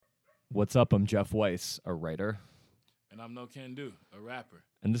What's up? I'm Jeff Weiss, a writer. And I'm No Can Do, a rapper.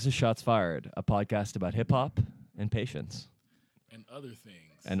 And this is Shots Fired, a podcast about hip hop and patience. And other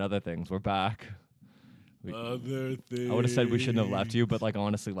things. And other things. We're back. Other things. I would have said we shouldn't have left you, but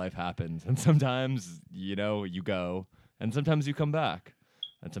honestly, life happens. And sometimes, you go. And sometimes you come back.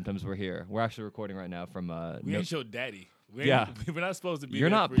 And sometimes we're here. We're actually recording right now from... we ain't your daddy. We're not supposed to be You're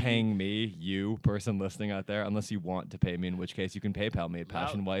there not for paying me, you person listening out there, unless you want to pay me, in which case you can PayPal me at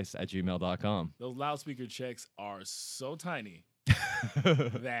passionweiss@gmail.com. Those loudspeaker checks are so tiny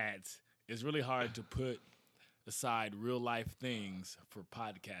that it's really hard to put aside real life things for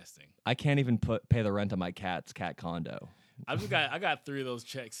podcasting. I can't even pay the rent on my cat's cat condo. I got 3 of those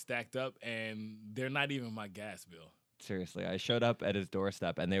checks stacked up, and they're not even my gas bill. Seriously, I showed up at his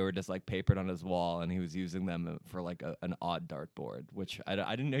doorstep, and they were just papered on his wall, and he was using them for an odd dartboard, which I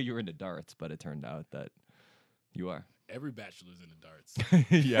didn't know you were into darts, but it turned out that you are. Every bachelor's into darts.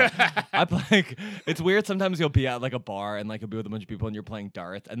 Yeah. It's weird. Sometimes you'll be at a bar and you'll be with a bunch of people and you're playing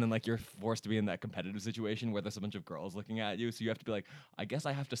darts, and then you're forced to be in that competitive situation where there's a bunch of girls looking at you. So you have to be I guess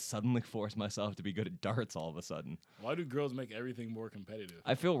I have to suddenly force myself to be good at darts all of a sudden. Why do girls make everything more competitive?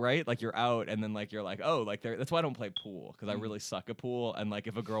 I feel right. You're out and then you're that's why I don't play pool, because I really suck at pool. And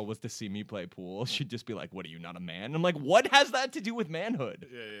if a girl was to see me play pool, she'd just be like, "What are you, not a man?" And I'm what has that to do with manhood?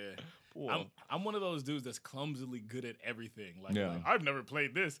 Yeah. Pool. I'm one of those dudes that's clumsily good at everything. I've never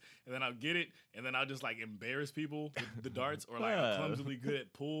played this, and then I'll get it, and then I'll just embarrass people with the darts, or I'm clumsily good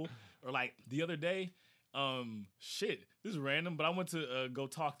at pool, or the other day, this is random, but I went to go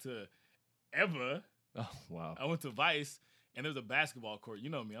talk to Eva. Oh wow! I went to Vice, and there's a basketball court. You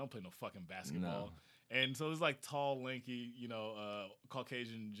know me, I don't play no fucking basketball. No. And so there's tall, lanky,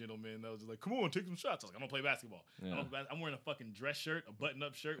 Caucasian gentlemen that was just come on, take some shots. I was I don't play basketball. Yeah. I'm wearing a fucking dress shirt, a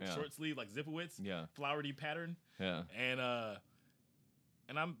button-up shirt, with short sleeve, Zipowitz, flowery pattern. Yeah. And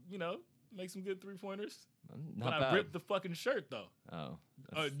I'm, make some good 3-pointers. Not but bad. I ripped the fucking shirt though. Oh.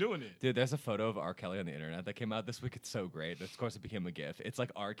 Doing it. Dude, there's a photo of R. Kelly on the internet that came out this week. It's so great. Of course, it became a GIF. It's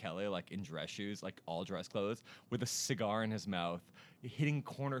R. Kelly, in dress shoes, all dress clothes, with a cigar in his mouth, hitting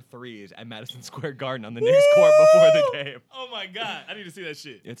corner threes at Madison Square Garden on the Knicks court before the game. Oh my God. I need to see that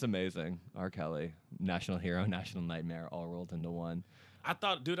shit. It's amazing. R. Kelly, national hero, national nightmare, all rolled into one. I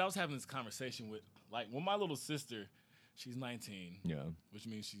was having this conversation with, my little sister, she's 19. Yeah. Which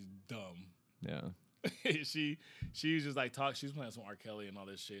means she's dumb. Yeah. she was just she was playing some R. Kelly and all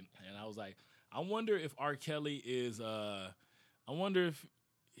this shit, and I was I wonder if R. Kelly is I wonder if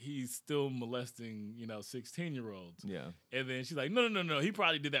he's still molesting 16-year-olds. Yeah. And then she's no, he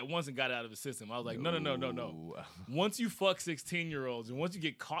probably did that once and got it out of his system. I was no. Once you fuck 16-year-olds and once you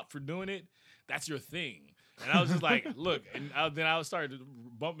get caught for doing it, that's your thing. And I was just look, and then I started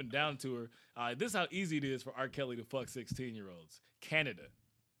bumping down to her. This is how easy it is for R. Kelly to fuck 16-year-olds. Canada.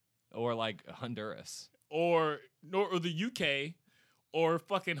 Or Honduras. Or the UK, or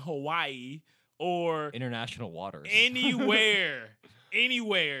fucking Hawaii, or international waters. Anywhere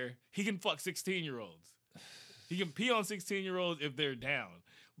he can fuck 16-year-olds. He can pee on 16-year-olds if they're down.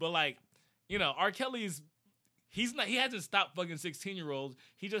 But R. Kelly's he hasn't stopped fucking 16-year-olds.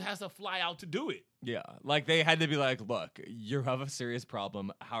 He just has to fly out to do it. Yeah, they had to be look, you have a serious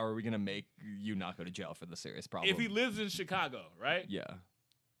problem. How are we gonna make you not go to jail for the serious problem? If he lives in Chicago, right? Yeah.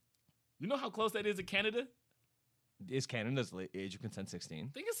 You know how close that is to Canada? Is Canada's age of consent 16?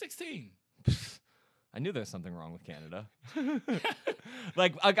 I think it's 16. I knew there was something wrong with Canada.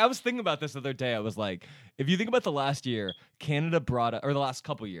 I was thinking about this the other day. I was if you think about the last year, or the last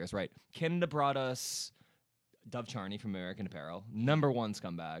couple years, right? Canada brought us Dove Charney from American Apparel, #1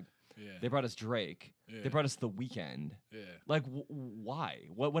 scumbag. Yeah. They brought us Drake. Yeah. They brought us The Weeknd. Yeah. Why?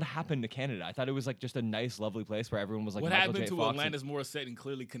 What happened to Canada? I thought it was just a nice, lovely place where everyone was what Michael happened J. to Fox Alanis Morissette and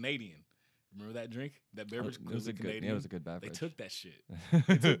Clearly Canadian? Remember that drink? That beverage? It was a good. Yeah, it was a good beverage. They took that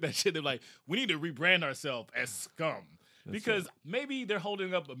shit. They're we need to rebrand ourselves as scum. Because maybe they're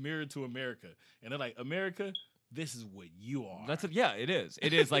holding up a mirror to America. And they're America, this is what you are. Yeah, it is.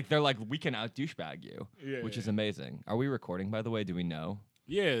 It is they're we can out douchebag you, which is amazing. Are we recording, by the way? Do we know?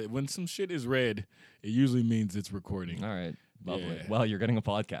 Yeah, when some shit is red, it usually means it's recording. All right, lovely. Yeah. Well, you're getting a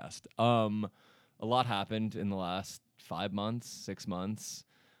podcast. A lot happened in the last 5 months, 6 months.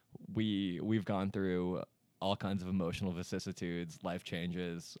 We've gone through all kinds of emotional vicissitudes, life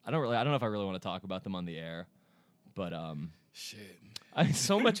changes. I don't know if I really want to talk about them on the air, but shit.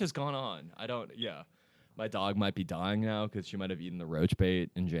 So much has gone on. My dog might be dying now because she might have eaten the roach bait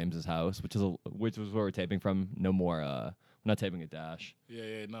in James's house, which was where we're taping from. No more. We're not taping at Dash.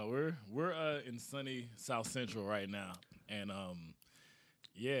 Yeah. No, we're in sunny South Central right now, and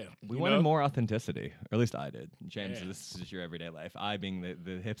yeah, We you wanted know? more authenticity, or at least I did. James, Yeah. this is your everyday life. I, being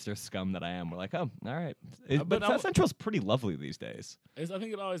the hipster scum that I am, we're like, oh, all right. But but I'm- South Central's pretty lovely these days. I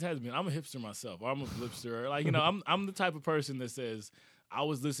think it always has been. I'm a hipster myself. Or I'm a blipster. Like, you know, I'm the type of person that says I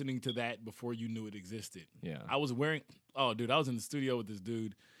was listening to that before you knew it existed. Yeah. I was wearing. Oh, dude, I was in the studio with this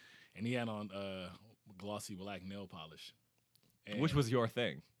dude, and he had on glossy black nail polish. And Which was your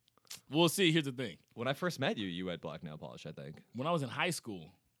thing. Well, see, here's the thing. When I first met you, you had black nail polish, I think. When I was in high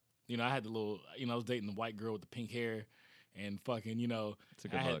school, you know, I had the little, you know, I was dating the white girl with the pink hair, and fucking, you know, It's a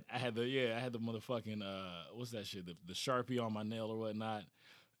good look. I had the motherfucking what's that shit? The Sharpie on my nail or whatnot,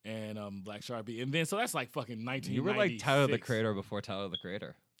 and black Sharpie, and then so that's like fucking 1996. You were like Tyler the Creator before Tyler the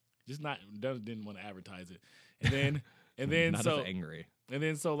Creator. Just not didn't want to advertise it, and then and then Not so as angry. and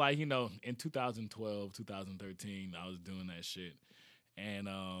then so like, you know, in 2012, 2013, I was doing that shit, and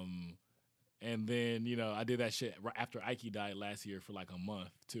then, you know, I did that shit right after Ike died last year for like a month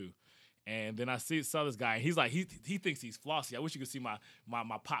too. And then I saw this guy, and he's like, he thinks he's flossy. I wish you could see my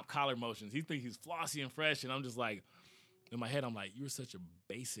pop collar motions. He thinks he's flossy and fresh, and I'm just like, in my head, I'm like, you're such a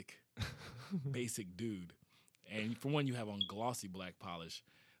basic dude. And for one, you have on glossy black polish.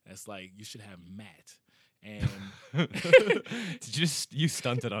 That's like, you should have matte. And you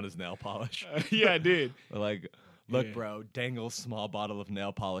stunted on his nail polish. yeah, I did. Like, look, Yeah. bro, Dangle's small bottle of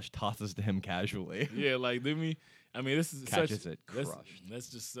nail polish tosses to him casually. Yeah, like this is Catches such, it that's, crushed. That's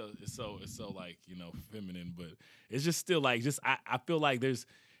just it's so like, you know, feminine, but it's just still like, I feel like there's,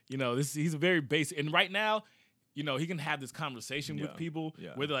 you know, he's a very basic, and right now, you know, he can have this conversation with Yeah, people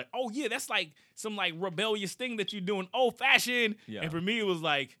yeah. where they're like, oh yeah, that's like some like rebellious thing that you're doing, old fashioned. Yeah. And for me, it was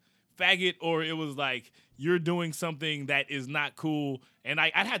like faggot, or it was like you're doing something that is not cool. And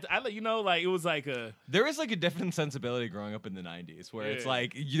I let you know, like, it was like There is like a different sensibility growing up in the 90s where it's Yeah.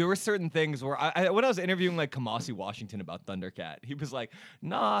 like there were certain things where when I was interviewing like Kamasi Washington about Thundercat, he was like,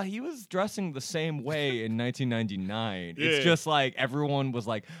 nah, he was dressing the same way in 1999. Yeah. It's just like everyone was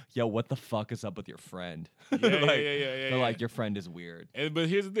like, yo, what the fuck is up with your friend? yeah, Like, yeah. they're like, your friend is weird. But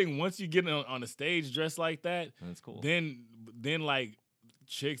here's the thing: once you get on a stage dressed like that, That's cool. then like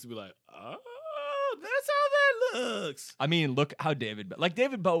chicks be like, oh, that's how that looks. I mean, look how David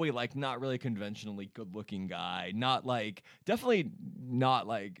Bowie, like not really conventionally good looking guy, not like definitely not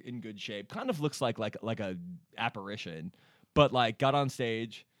like in good shape. Kind of looks like a apparition, but like got on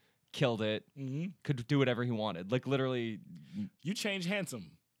stage, killed it, Mm-hmm. could do whatever he wanted. Like literally, You change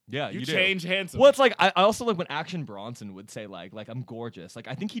handsome. yeah, You you do. change handsome. Well, it's like I also like when Action Bronson would say like I'm gorgeous. Like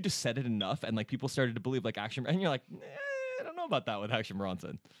I think he just said it enough, and like people started to believe like Action, and you're like, I don't know about that with Action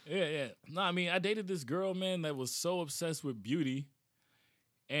Bronson. Yeah. No, I mean, I dated this girl, man, that was so obsessed with beauty.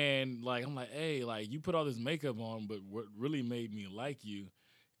 And like, I'm like, hey, like, you put all this makeup on, but what really made me like you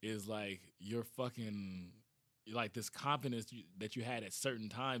is like your fucking, like, this confidence that you had at certain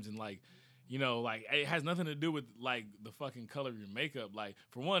times. And like, you know, like, it has nothing to do with like the fucking color of your makeup. Like,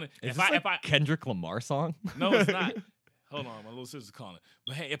 for one, Is this like Kendrick Lamar song? no, it's not. Hold on, my little sister's calling.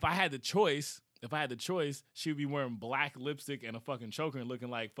 But hey, if I had the choice, she would be wearing black lipstick and a fucking choker and looking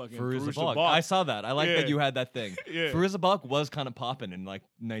like fucking Fairuza Fairuza Balk. Balk. I saw that. I like Yeah. that you had that thing. Yeah. Fairuza Balk was kind of popping in like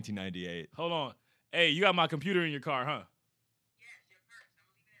 1998. Hold on. Hey, you got my computer in your car, huh?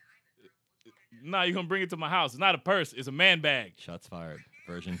 Nah, you're gonna bring it to my house. It's not a purse, it's a man bag. Shots fired.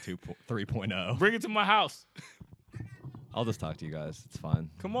 Version 3.0. Bring it to my house. I'll just talk to you guys. It's fine.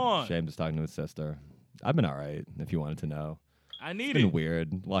 Come on. Shame just talking to his sister. I've been all right, if you wanted to know. I It's need been it.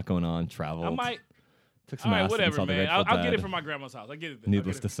 weird. A lot going on. Traveled. I might. Took some All right, acid and whatever, saw the man. Grateful I'll get it Dead. from my grandma's house. I get it.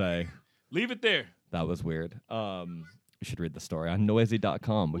 Needless to say, Leave it there. that was weird. You should read the story on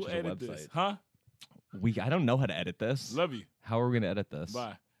noisy.com, which Who is a edit website. this? Huh? I don't know how to edit this. Love you. How are we going to edit this?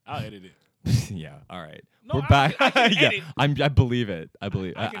 Bye. I'll edit it. Yeah, all right. No, We're I back. can yeah, edit. I believe it. I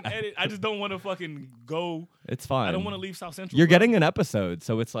believe I can edit. I just don't want to fucking go. It's fine. I don't want to leave South Central. You're bro. getting an episode,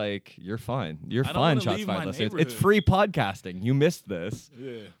 so it's like you're fine. You're I don't fine, wanna Shots leave Fired my listeners. It's neighborhood. free podcasting. You missed this.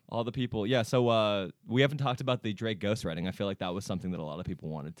 Yeah. All the people. Yeah, so we haven't talked about the Drake ghostwriting. I feel like that was something that a lot of people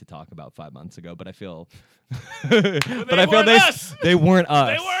wanted to talk about 5 months ago, but I feel weren't us. they weren't us.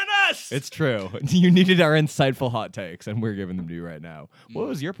 They weren't us. It's true. You needed our insightful hot takes, and we're giving them to you right now. What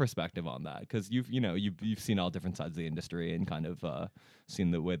was your perspective on that? Because you've seen all different sides of the industry and kind of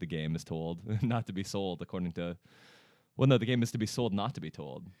seen the way the game is told, not to be sold, according to. Well, no, the game is to be sold, not to be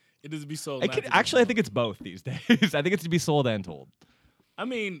told. It is to be sold. I not to be think sold. it's both these days. I think it's to be sold and told. I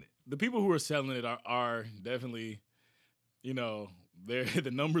mean, the people who are selling it are definitely, you know, the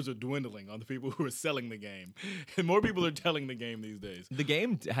numbers are dwindling on the people who are selling the game. And more people are telling the game these days. The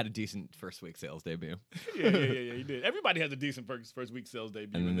game had a decent first week sales debut, Yeah, you did. Everybody has a decent first week sales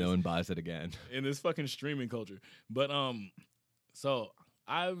debut and then in no this, one buys it again. in this fucking streaming culture. But so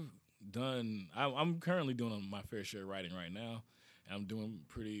I'm currently doing my fair share of writing right now. And I'm doing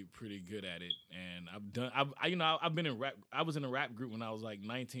pretty good at it. And I've been in rap. I was in a rap group when I was like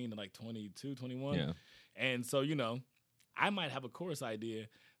 19 to like 22, 21. Yeah. And so, I might have a chorus idea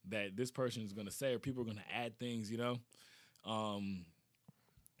that this person is going to say, or people are going to add things, when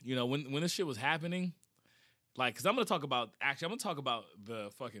this shit was happening, like, cause I'm going to talk about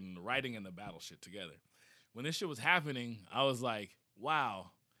the fucking writing and the battle shit together. When this shit was happening, I was like,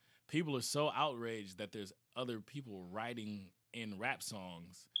 wow, people are so outraged that there's other people writing in rap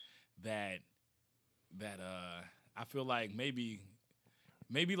songs that I feel like maybe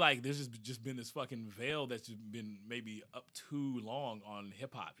like there's just been this fucking veil that's just been maybe up too long on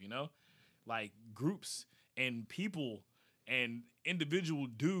hip hop, like groups and people and individual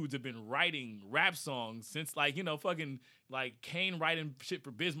dudes have been writing rap songs since fucking like Kane writing shit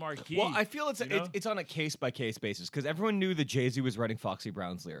for Biz Markie. Well, I feel it's on a case by case basis because everyone knew that Jay-Z was writing Foxy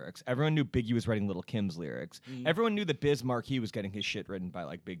Brown's lyrics. Everyone knew Biggie was writing Lil' Kim's lyrics. Mm-hmm. Everyone knew that Biz Markie was getting his shit written by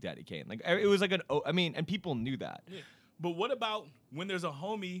like Big Daddy Kane. Like it was like and people knew that. Yeah. But what about when there's a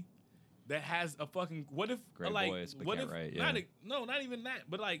homie that has a fucking great voice, but can't write, yeah. Not even that.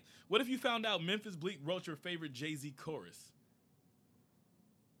 But like, what if you found out Memphis Bleek wrote your favorite Jay-Z chorus?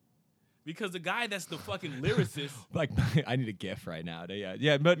 Because the guy that's the fucking lyricist, like I need a GIF right now.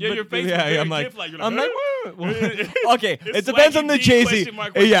 But your face is very GIF like. I'm like, okay. It depends on the Jay-Z.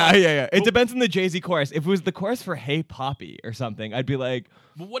 Yeah. It depends on the Jay-Z chorus. If it was the chorus for Hey Poppy or something, I'd be like.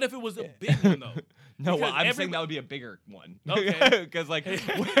 But what if it was a big one though? No, well, I'm saying that would be a bigger one. Okay. Because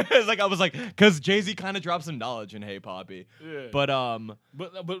because Jay-Z kind of dropped some knowledge in Hey Poppy. Yeah. But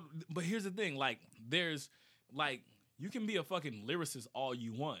here's the thing, like there's like. You can be a fucking lyricist all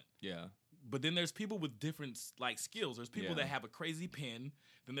you want. Yeah. But then there's people with different like skills. There's people that have a crazy pen.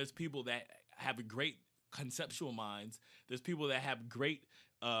 Then there's people that have a great conceptual minds. There's people that have great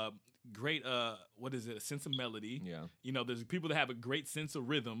a sense of melody. Yeah. There's people that have a great sense of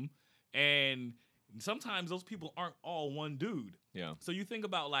rhythm. And sometimes those people aren't all one dude. Yeah. So you think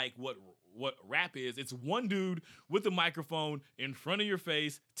about like what rap is. It's one dude with a microphone in front of your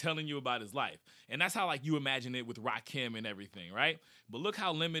face telling you about his life. And that's how like you imagine it with Rakim and everything, right? But look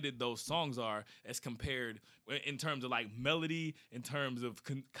how limited those songs are as compared in terms of like melody, in terms of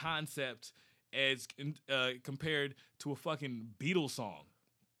concept, as compared to a fucking Beatles song.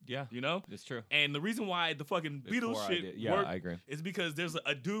 Yeah, it's true. And the reason why the fucking Beatles shit worked I agree. is because there's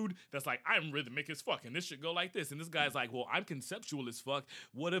a dude that's like, I'm rhythmic as fuck, and this should go like this. And this guy's like, well, I'm conceptual as fuck.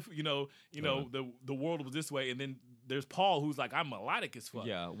 What if the world was this way? And then there's Paul who's like, I'm melodic as fuck.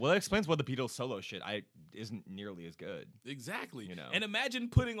 Yeah, well, that explains why the Beatles solo shit isn't nearly as good. Exactly. And imagine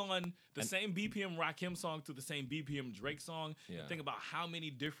putting on the same BPM Rakim song to the same BPM Drake song. Yeah. And think about how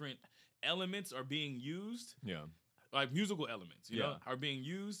many different elements are being used. Yeah. Like musical elements, are being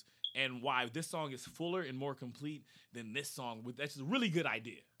used, and why this song is fuller and more complete than this song. That's a really good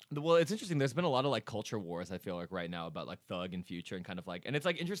idea. Well, it's interesting. There's been a lot of like culture wars, I feel like, right now about like Thug and Future and kind of like, and it's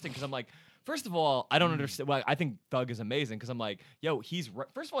like interesting because I'm like, first of all, I don't understand. Well, I think Thug is amazing because I'm like, yo,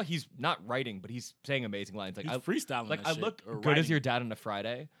 first of all, he's not writing, but he's saying amazing lines. Like he's freestyling. Like I look good writing. As your dad on a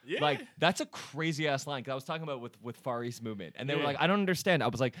Friday. Yeah. Like that's a crazy ass line. Because I was talking about with Far East Movement, and they were like, I don't understand. I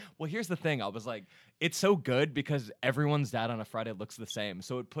was like, well, here's the thing. I was like, it's so good because everyone's dad on a Friday looks the same,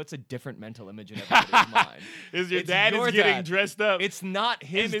 so it puts a different mental image in everybody's mind. Your dad is getting dressed up. It's not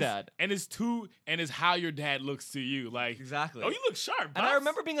his dad, and it's how your dad looks to you. Like exactly. Oh, you look sharp. Boss. And I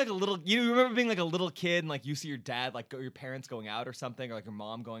remember being like a little. You remember being like a little kid, and like you see your dad, like your parents going out or something, or like your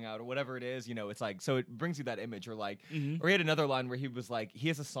mom going out or whatever it is. It's like so it brings you that image. Or like, or he had another line where he was like, he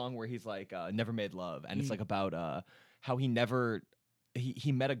has a song where he's like, "Never Made Love," and it's like about how he never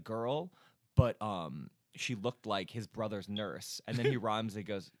he met a girl, but she looked like his brother's nurse, and then he rhymes. He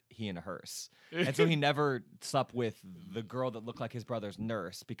goes, he in a hearse, and so he never slept with the girl that looked like his brother's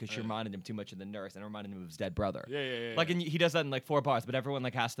nurse because she reminded him too much of the nurse and reminded him of his dead brother. Yeah. Like, and he does that in like 4 bars, but everyone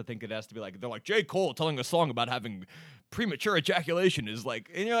like has to think it has to be like they're like J. Cole telling a song about having premature ejaculation is like,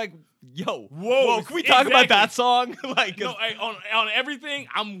 and you're like, yo, whoa, can we talk about that song? Like, no, on everything,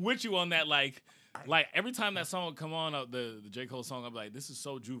 I'm with you on that. Like every time that song would come on, the J. Cole song, I'm like, this is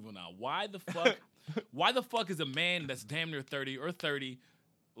so juvenile. Why the fuck? Why the fuck is a man that's damn near 30 or 30,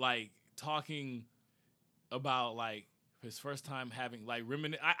 like talking about like his first time having like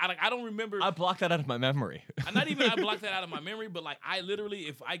I don't remember. I blocked that out of my memory. I blocked that out of my memory, but like I literally,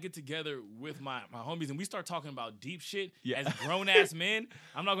 if I get together with my homies and we start talking about deep shit as grown ass men,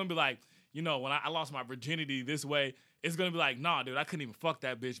 I'm not gonna be like, when I lost my virginity this way, it's gonna be like, nah, dude, I couldn't even fuck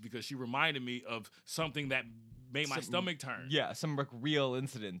that bitch because she reminded me of something that made my stomach turn. Yeah, some like real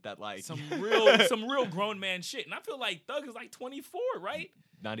incident that like some real grown man shit. And I feel like Thug is like 24, right?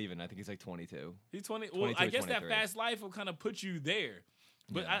 Not even. I think he's like 22. He's 20. Well, I guess that fast life will kind of put you there.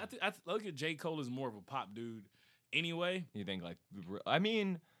 But Yeah. I look at J. Cole as more of a pop dude anyway. You think like? I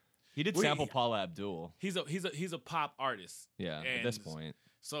mean, he did Well, sample Paula Abdul. He's a pop artist. Yeah, at this point.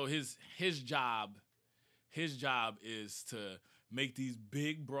 So his job is to make these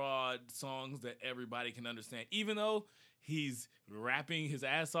big, broad songs that everybody can understand. Even though he's rapping his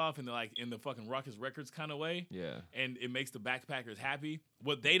ass off in the fucking Ruckus Records kind of way. Yeah. And it makes the backpackers happy.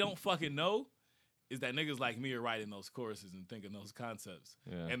 What they don't fucking know is that niggas like me are writing those choruses and thinking those concepts.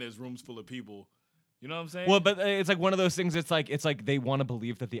 Yeah. And there's rooms full of people. You know what I'm saying? Well, but it's like one of those things. It's like they want to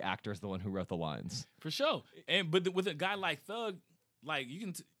believe that the actor's the one who wrote the lines. For sure. But with a guy like Thug, like you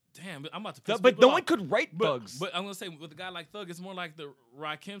can. Damn, I'm about to piss But people no off. one could write Thugs. But I'm gonna say with a guy like Thug, it's more like the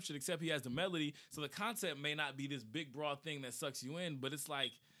Rakim shit, except he has the melody. So the concept may not be this big broad thing that sucks you in, but it's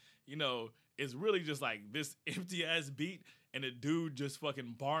like, you know, it's really just like this empty ass beat and a dude just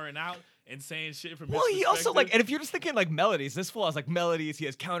fucking barring out and saying shit from. Well, his he also perspective. like, and if you're just thinking like melodies, this fool has like melodies. He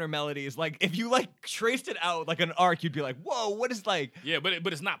has counter melodies. Like if you like traced it out like an arc, you'd be like, whoa, what is like? Yeah, but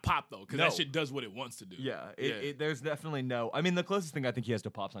it's not pop though, because No. that shit does what it wants to do. Yeah, there's definitely no. I mean, the closest thing I think he has to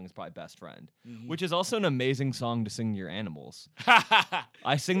a pop song is probably "Best Friend," Mhm. which is also an amazing song to sing to your animals.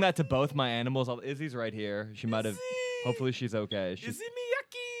 I sing that to both my animals. Izzy's right here. She might have. Hopefully, she's okay. Is it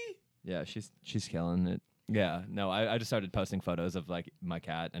Miyaki? Yeah, she's killing it. Yeah, no, I just started posting photos of like my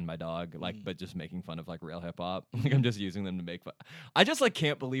cat and my dog, like, but just making fun of like real hip hop. Like I'm just using them to make fun. I just like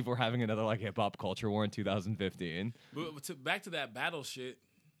can't believe we're having another like hip hop culture war in 2015. But back to that battle shit.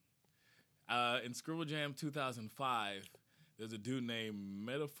 In Scribble Jam 2005, there's a dude named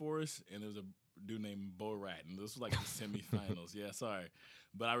Metaphorus and there's a dude named Bo Rat, and this was like the semifinals. Yeah, sorry.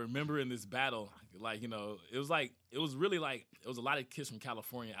 But I remember in this battle, like, you know, it was really like, it was a lot of kids from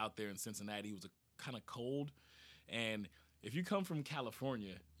California out there in Cincinnati. It was kind of cold. And if you come from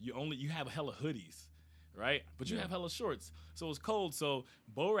California, you have hella hoodies, right? But you have hella shorts. So it was cold. So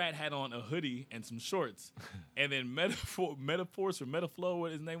Bo Rat had on a hoodie and some shorts. And then Metaphors or Metaflow,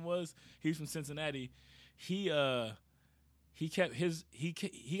 what his name was, he's from Cincinnati. He got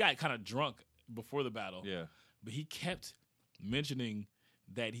kind of drunk before the battle. Yeah. But he kept mentioning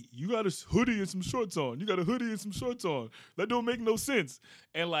that you got a hoodie and some shorts on. You got a hoodie and some shorts on. That don't make no sense.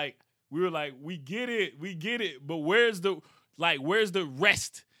 And like, we were like, we get it, but where's the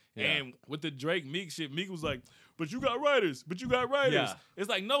rest? Yeah. And with the Drake Meek shit, Meek was like, but you got writers. Yeah. It's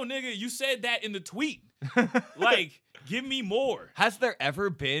like, no, nigga, you said that in the tweet. Like, give me more. Has there ever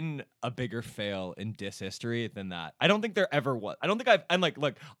been a bigger fail in diss history than that? I don't think there ever was. I don't think I'm like,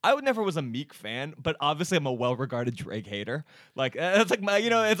 look, I would never was a Meek fan, but obviously I'm a well-regarded Drake hater. Like, it's like my, you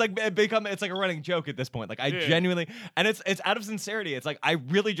know, it's like it's like a running joke at this point. Like, I genuinely, and it's out of sincerity. It's like, I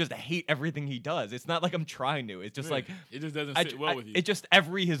really just hate everything he does. It's not like I'm trying to. It's just like, it just doesn't sit well with you. It just,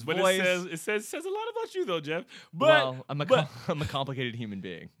 his but voice. it says a lot about you though, Jeff. But well, I'm a complicated human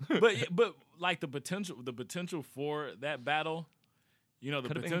being. but like the potential for that battle, you know, the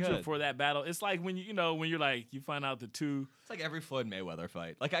Could've been potential good. for that battle. It's like when you're like, you find out the two. It's like every Floyd Mayweather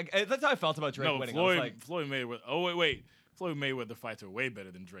fight. Like that's how I felt about Drake No, winning. I was like, Floyd Mayweather. Oh wait, Floyd Mayweather fights are way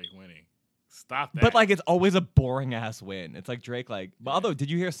better than Drake winning. Stop that. but like it's always a boring ass win. It's like Drake. Like, but although, did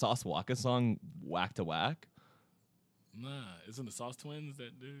you hear Sauce Walka's song "Whack to Whack"? nah, isn't the Sauce Twins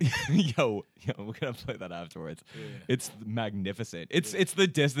that dude? yo, we're gonna play that afterwards. Yeah. It's magnificent. It's the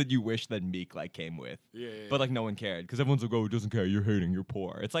diss that you wish that Meek like came with. Yeah, But like no one cared because everyone's like, oh, it doesn't care. You're hating. You're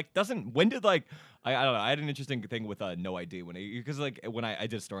poor. It's like when did like I don't know. I had an interesting thing with No ID because like when I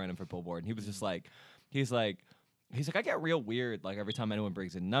did a story on him for Billboard and he was just like he's like I get real weird like every time anyone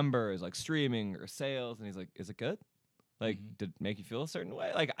brings in numbers like streaming or sales and he's like, is it good? Like did it make you feel a certain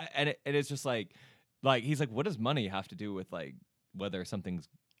way? Like and it's just like he's like, what does money have to do with like whether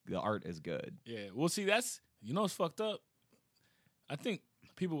the art is good? yeah. Well, see, that's it's fucked up. I think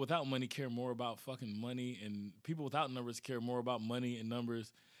people without money care more about fucking money, and people without numbers care more about money and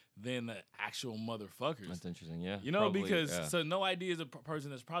numbers than the actual motherfuckers. That's interesting, yeah. You know, Probably, because yeah. so No ID is a person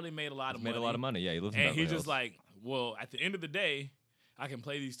that's probably made a lot of He's money. made a lot of money, yeah. He lives in And Beverly he's Hills. just like, well, at the end of the day, I can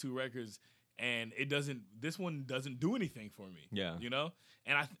play these two records, and this one doesn't do anything for me. Yeah. You know?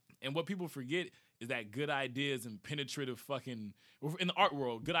 And what people forget is that good ideas and penetrative fucking, in the art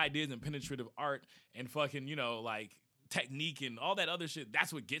world, good ideas and penetrative art and fucking, like technique and all that other shit,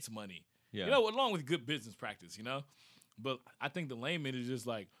 that's what gets money. Yeah. You know, along with good business practice, you know? But I think the layman is just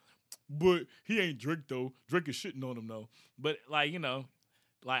like, but he ain't Drake though. Drake is shitting on him though. But like,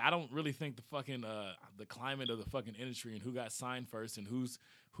 like, I don't really think the fucking the climate of the fucking industry and who got signed first and who's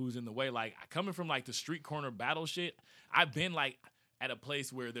in the way. Like, coming from like the street corner battle shit, I've been like at a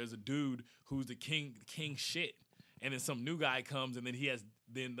place where there's a dude who's the king shit, and then some new guy comes, and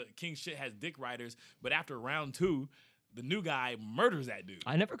then the king shit has dick riders, but after round 2, the new guy murders that dude.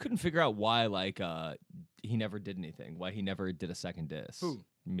 I never couldn't figure out why like he never did anything. Why he never did a second diss. Who?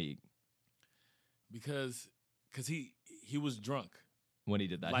 Meek. Because he was drunk. When he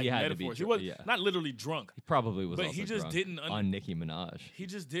did that, Like he had metaphors. to be. He was yeah. not literally drunk. He probably was. But also he just drunk didn't on Nicki Minaj. He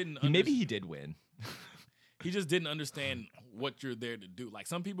just didn't. Maybe he did win. He just didn't understand what you're there to do. Like,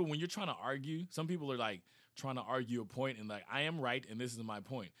 some people, when you're trying to argue, some people are like trying to argue a point and like, I am right and this is my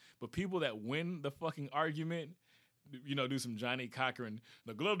point. But people that win the fucking argument, you know, do some Johnny Cochran,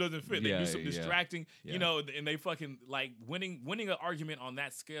 the glove doesn't fit. They do some distracting, you know, and they fucking like winning an argument on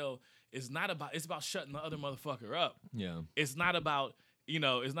that scale is not about. It's about shutting the other motherfucker up. Yeah. It's not about. You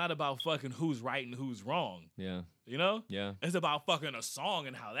know, it's not about fucking who's right and who's wrong. Yeah. You know? Yeah. It's about fucking a song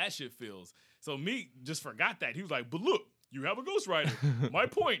and how that shit feels. So Meek just forgot that. He was like, but look, you have a ghostwriter. My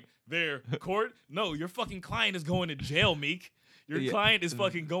point there, court. No, your fucking client is going to jail, Meek. Your client is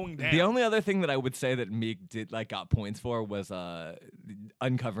fucking going down. The only other thing that I would say that Meek got points for was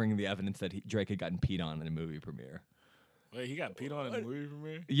uncovering the evidence that Drake had gotten peed on in a movie premiere. Wait, he got peed on in the movie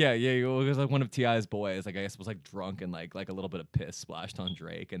premiere? Yeah. It was like one of T.I.'s boys, like I guess was like drunk and like a little bit of piss splashed on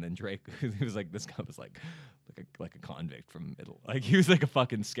Drake, and then Drake, he was like, this guy was like a convict from Italy, like he was like a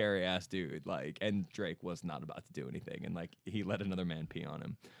fucking scary ass dude, like, and Drake was not about to do anything, and like he let another man pee on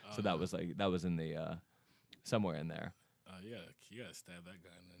him, so that was in the somewhere in there. You gotta stab that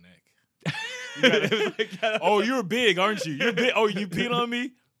guy in the neck. Oh, you're big, aren't you? You're big. Oh, you peed on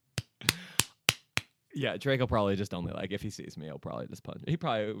me? Yeah, Drake will probably just only like if he sees me, he'll probably just punch. He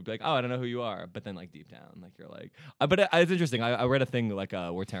probably would be like, "Oh, I don't know who you are," but then like deep down, like you're like. But it's interesting. I read a thing like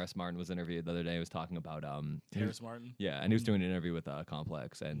where Terrace Martin was interviewed the other day. He was talking about Terrace Martin. Yeah, and he was doing an interview with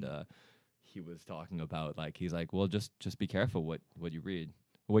Complex, and he was talking about like he's like, well, just be careful what you read,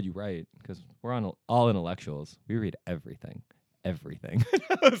 what you write, because we're all intellectuals. We read everything. I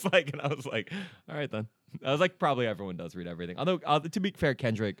was like, all right then. I was like, probably everyone does read everything. Although, to be fair,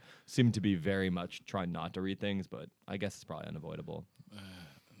 Kendrick seemed to be very much trying not to read things, but I guess it's probably unavoidable.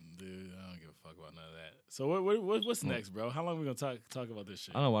 Dude, I don't give a fuck about none of that. So what's next, bro? How long are we gonna talk about this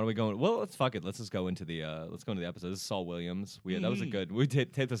shit? I don't know. Why don't we go? Well, fuck it. Let's just go into the episode. This is Saul Williams. That was we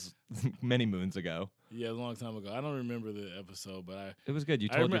did take this many moons ago. Yeah, a long time ago. I don't remember the episode, but it was good. You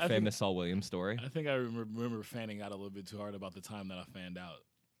told your famous Saul Williams story. I think I remember fanning out a little bit too hard about the time that I fanned out.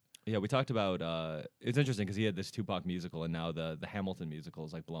 Yeah, we talked about. It's interesting because he had this Tupac musical, and now the Hamilton musical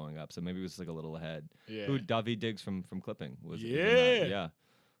is like blowing up. So maybe it was like a little ahead. Yeah. Who David Diggs from Clipping was? Yeah.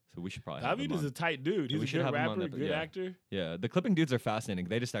 So we should probably. David is a tight dude. He's a good rapper, good actor. Yeah, the Clipping dudes are fascinating.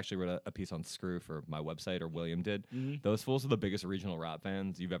 They just actually wrote a piece on Screw for my website, or William did. Mm-hmm. Those fools are the biggest regional rap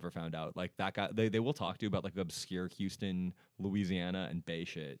fans you've ever found out. Like that guy, they will talk to you about like obscure Houston, Louisiana, and Bay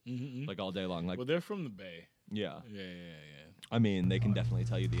shit, like all day long. Like, well, they're from the Bay. Yeah. Yeah. I mean, they can definitely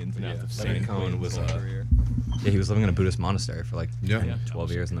tell you the ins and outs of Benny Cohen was career. Yeah, he was living in a Buddhist monastery for like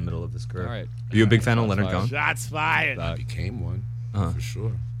 12 years in the middle of his career. All right. Are you a big fan of Leonard Cohen? Shots fired. I became one for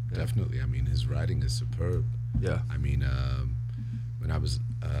sure. Yeah. Definitely. I mean, his writing is superb. Yeah. I mean, when I was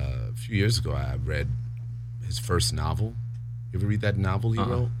a few years ago, I read his first novel. You ever read that novel he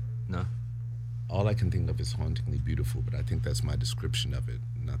wrote? No. All I can think of is hauntingly beautiful, but I think that's my description of it,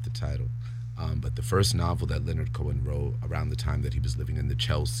 not the title. But the first novel that Leonard Cohen wrote around the time that he was living in the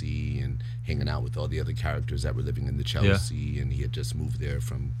Chelsea and hanging out with all the other characters that were living in the Chelsea, and he had just moved there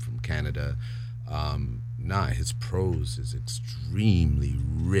from Canada. His prose is extremely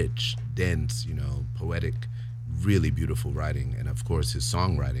rich, dense, poetic, really beautiful writing. And of course, his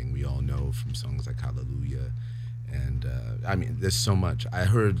songwriting, we all know from songs like Hallelujah. And I mean, there's so much. I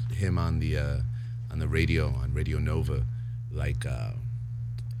heard him on the radio, on Radio Nova, like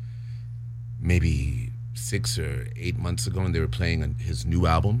maybe 6 or 8 months ago, and they were playing his new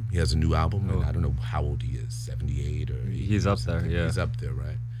album. He has a new album, and I don't know how old he is, 78 or 80. He's up there, yeah. He's up there,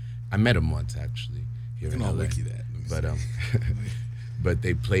 right? I met him once, actually, here in LA. Wiki that. But but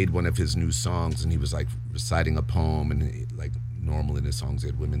they played one of his new songs, and he was like reciting a poem, and like normal in his songs, he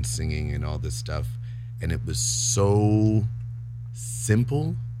had women singing and all this stuff, and it was so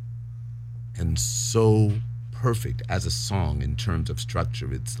simple and so perfect as a song in terms of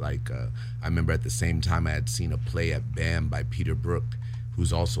structure. It's like I remember at the same time I had seen a play at BAM by Peter Brook,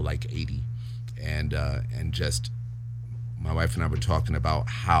 who's also like 80, and just my wife and I were talking about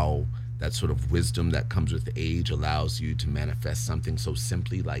how that sort of wisdom that comes with age allows you to manifest something so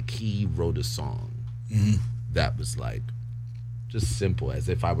simply. Like he wrote a song that was like just simple, as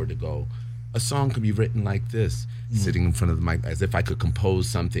if I were to go, a song could be written like this, sitting in front of the mic, as if I could compose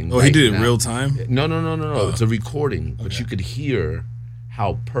something. Oh, he did it in real time? No. It's a recording, but you could hear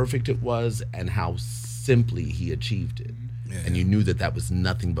how perfect it was and how simply he achieved it. Yeah. And you knew that was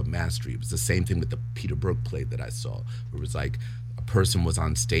nothing but mastery. It was the same thing with the Peter Brook play that I saw, where it was like a person was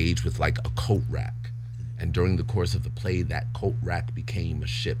on stage with like a coat rack. And during the course of the play, that coat rack became a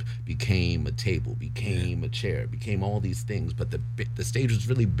ship, became a table, became a chair, became all these things. But the stage was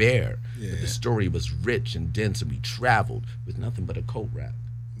really bare. Yeah. But the story was rich and dense, and we traveled with nothing but a coat rack.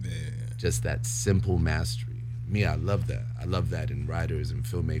 Yeah. Just that simple mastery. Me, I love that. I love that in writers and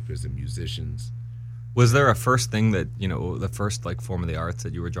filmmakers and musicians. Was there a first thing that, the first like form of the arts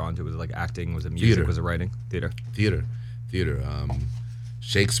that you were drawn to? Was it like acting? Was it music? Theater. Was it writing? Theater.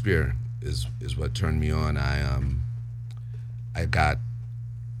 Shakespeare is what turned me on. I got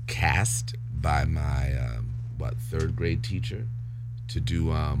cast by my third grade teacher to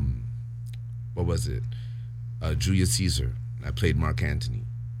do Julius Caesar. I played Mark Antony,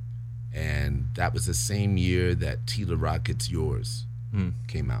 and that was the same year that Tila Rocket's Yours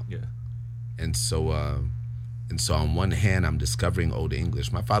came out. Yeah, and so on one hand, I'm discovering Old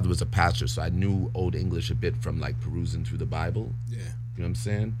English. My father was a pastor, so I knew Old English a bit from like perusing through the Bible. Yeah, you know what I'm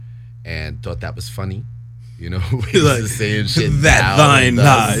saying? And thought that was funny, like saying shit. That thine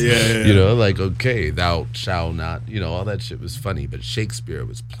not, yeah. Like, okay, thou shalt not, all that shit was funny. But Shakespeare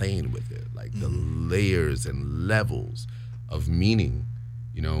was playing with it, like the layers and levels of meaning,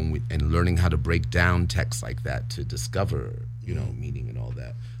 and learning how to break down text like that to discover, meaning and all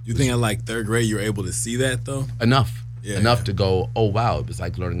that. You think in like third grade you were able to see that though? Enough to go, oh wow, it was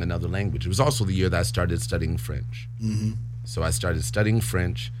like learning another language. It was also the year that I started studying French. Mm-hmm. So I started studying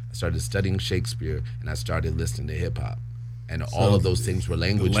French, I started studying Shakespeare, and I started listening to hip hop. And all of those things were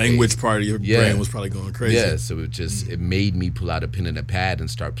language. The language part of your brain was probably going crazy. Yeah, so it made me pull out a pen and a pad and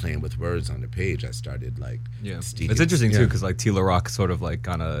start playing with words on the page. I started It's interesting too, because like Tila Rock sort of like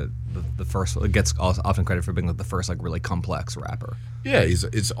kind of the first, it gets often credit for being like the first like really complex rapper. Yeah,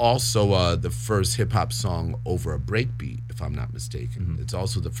 it's also the first hip hop song over a breakbeat, if I'm not mistaken. Mm-hmm. It's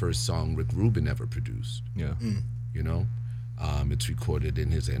also the first song Rick Rubin ever produced. Yeah, it's recorded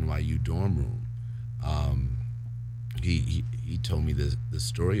in his NYU dorm room. He told me the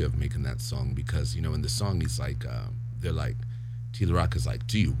story of making that song because, in the song he's like, they're like, Tila Rock is like,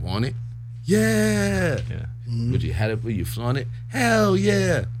 do you want it? Yeah. Mm-hmm. Would you have it? Would you flaunt it? Hell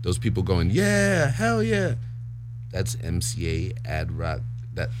yeah. Those people going, yeah, hell yeah. That's MCA, Ad Rock.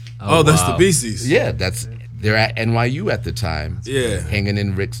 That's the Beasties. Yeah, they're at NYU at the time. Yeah. Hanging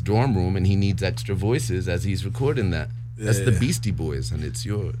in Rick's dorm room, and he needs extra voices as he's recording that. That's the Beastie Boys, and it's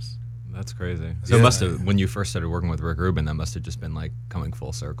yours. That's crazy. So it must have, when you first started working with Rick Rubin, that must have just been like coming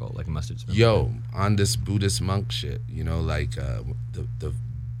full circle. Like it must have just been on this Buddhist monk shit, the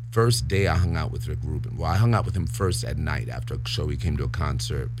first day I hung out with Rick Rubin. Well, I hung out with him first at night after a show. He came to a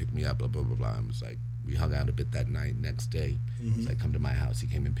concert, picked me up, blah, blah, blah, blah. I was like, we hung out a bit that night. Next day, he's like, come to my house. He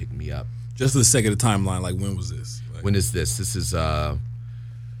came and picked me up. Just for the sake of the timeline, like when was this? When is this? This is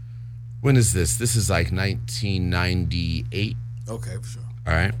when is this? This is like 1998. Okay, for sure.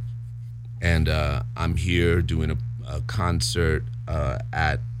 All right. And I'm here doing a concert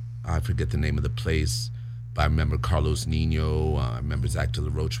at, I forget the name of the place, but I remember Carlos Nino, I remember Zach De La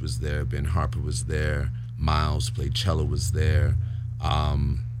Rocha was there, Ben Harper was there, Miles played cello was there,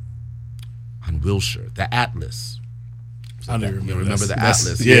 on Wilshire, the Atlas. I don't remember the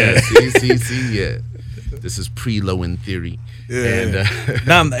Atlas. Yeah. See, yeah. This is pre-Low End Theory. Yeah.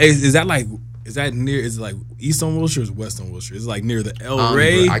 And, is that near? Is it like east on Wilshire or is west on Wilshire? Is it like near the El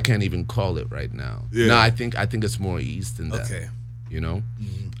Rey? I can't even call it right now. Yeah. No, I think it's more east than that. Okay.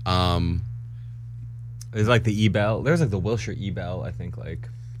 Mm-hmm. It's like the E-Bell. There's like the Wilshire E-Bell, I think. Like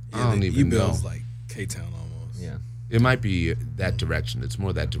I don't even know. E-Bell's like K-Town almost. Yeah. It might be that direction. It's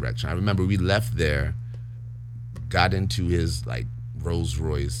more that direction. I remember we left there, got into his like Rolls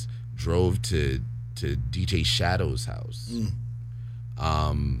Royce, drove to DJ Shadow's house.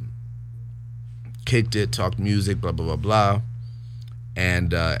 Kicked it, talked music, blah, blah, blah, blah.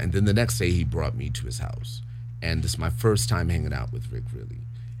 And then the next day he brought me to his house. And this is my first time hanging out with Rick, really.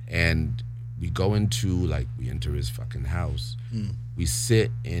 And we go we enter his fucking house. We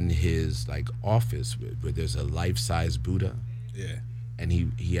sit in his like office where there's a life-size Buddha. Yeah. And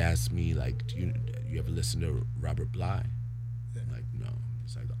he asked me like, do you ever listen to Robert Bly? Yeah. I'm like, no.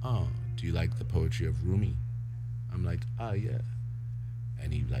 He's like, oh, do you like the poetry of Rumi? I'm like, oh yeah.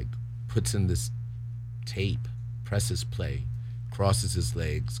 And he like puts in this tape, presses play, crosses his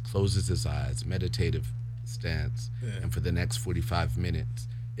legs, closes his eyes, meditative stance, and for the next 45 minutes,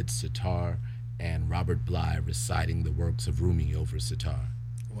 it's sitar and Robert Bly reciting the works of Rumi over sitar.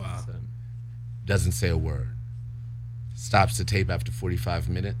 Wow. Doesn't say a word. Stops the tape after 45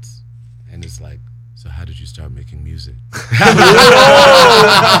 minutes and is like, so how did you start making music?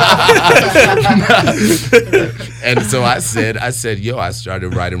 And so I said, yo, I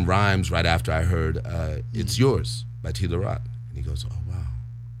started writing rhymes right after I heard It's Yours by T. La Rock. And he goes, oh, wow.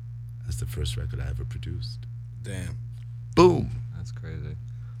 That's the first record I ever produced. Damn. Boom. That's crazy.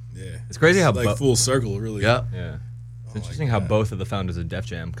 Yeah. It's crazy how like full circle, really. Yep. Yeah. It's Oh interesting my how God. both of the founders of Def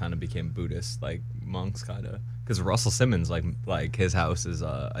Jam kind of became Buddhists, like monks, kind of. Because Russell Simmons, like his house is.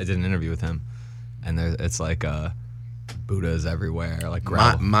 I did an interview with him, and it's like Buddhas everywhere, like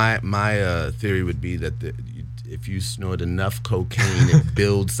gravel. My theory would be that if you snort enough cocaine, it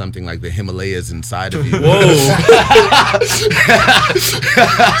builds something like the Himalayas inside of you. Whoa.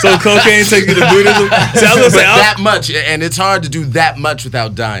 So cocaine takes you to Buddhism? See, I was gonna But say, that much, and it's hard to do that much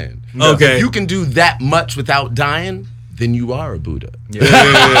without dying. Okay. If you can do that much without dying, then you are a Buddha. Yeah.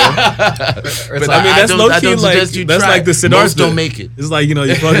 But I mean, that's don't- low I key don't like suggest you that's try. like the Siddhartha. Most don't make it. It's like, you know,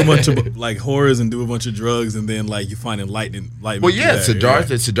 you fuck a bunch of like horrors and do a bunch of drugs, and then like you find enlightenment. Well, through yeah, that.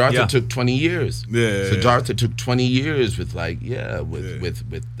 Siddhartha Yeah. took 20 years. Yeah. Siddhartha took 20 years with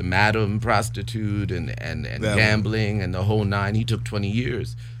with the madam prostitute and That gambling and the whole nine. He took 20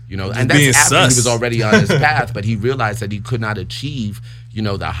 years. You know, Just and that's being after sus. he was already on his path, but he realized that he could not achieve, you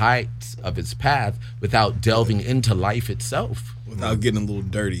know, the heights of his path without delving into life itself. without getting a little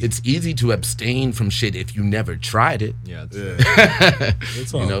dirty. It's easy to abstain from shit if you never tried it. Yeah.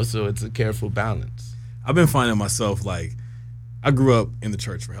 It's You know, so it's a careful balance. I've been finding myself like, I grew up in the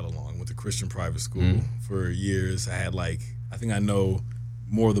church for hella long. Went to Christian private school for years. I had like, I think I know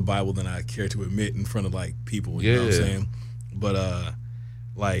more of the Bible than I care to admit in front of like people. You know what I'm Yeah. saying? But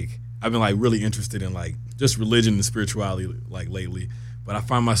like I've been like really interested in like just religion and spirituality like lately. But I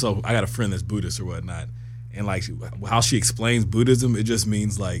find myself, I got a friend that's Buddhist or whatnot, and like how she explains Buddhism, it just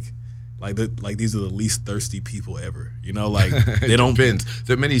means like these are the least thirsty people ever. You know, like they don't. Depends.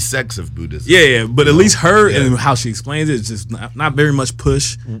 There are many sects of Buddhism. Yeah, but at least her Yeah. and how she explains it is just not very much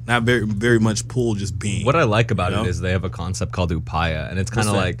push, not very much pull, just being. What I like about You know? it is they have a concept called upaya, and it's kind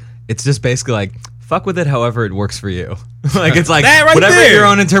of What's that? like it's just basically like fuck with it however it works for you. Like it's like That right whatever there. your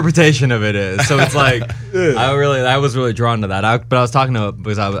own interpretation of it is. So it's like I was really drawn to that. But I was talking to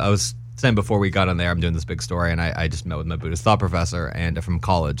because I was saying before we got on there, I'm doing this big story, and I just met with my Buddhist thought professor and from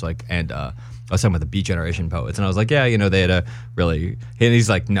college, like I was talking about the Beat Generation poets, and I was like, yeah, you know, they had a really, and he's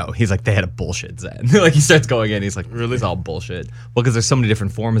like, no, he's like, they had a bullshit Zen. Like he starts going in, he's like, really, it's all bullshit. Well, because there's so many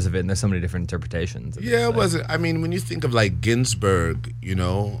different forms of it, and there's so many different interpretations. And Yeah, it's it like- wasn't. I mean, when you think of like Ginsberg, you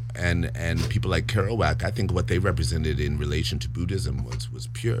know, and people like Kerouac, I think what they represented in relation to Buddhism was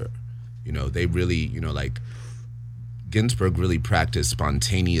pure. You know, they really, you know, like Ginsberg really practiced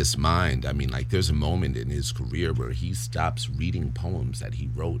spontaneous mind. I mean, like there's a moment in his career where he stops reading poems that he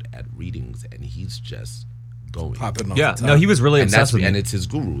wrote at readings, and he's just going. popping off Yeah, the top. no, he was really And obsessed with and me. it's his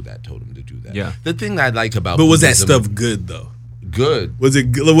guru that told him to do that. Yeah. The thing I like about But was that Buddhism, stuff good though? good? Was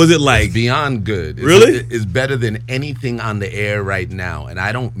it like Beyond good. Really? It's better than anything on the air right now. And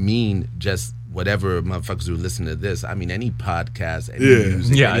I don't mean just whatever motherfuckers who listen to this. I mean any podcast, any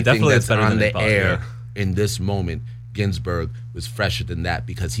music, Yeah, anything definitely that's it's better on than the any pod, air yeah. in this moment. Ginsberg was fresher than that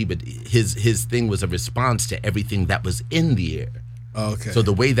because his thing was a response to everything that was in the air. okay? So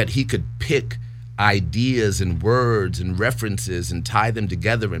the way that he could pick ideas and words and references and tie them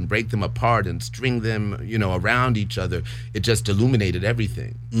together and break them apart and string them, you know, around each other, it just illuminated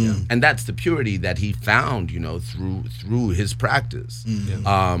everything. And that's the purity that he found, you know, through his practice.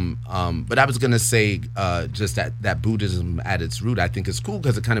 But I was gonna say just that Buddhism at its root, I think is cool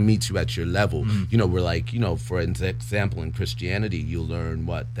because it kind of meets you at your level. You know, we're like, you know, for example, in Christianity, you'll learn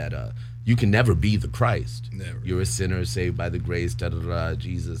that you can never be the Christ. Never. You're a sinner saved by the grace. Da da da.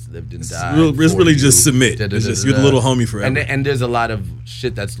 Jesus lived and It's died. it's for really you, just submit. da, da, It's da, just da, you're the da. little homie forever. And there's a lot of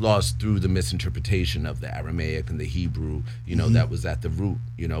shit that's lost through the misinterpretation of the Aramaic and the Hebrew. You know, that was at the root.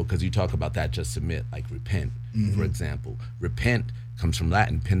 You know, because you talk about that, just submit, like repent, for example. Repent comes from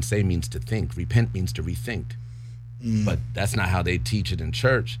Latin. Pense means to think. Repent means to rethink. But that's not how they teach it in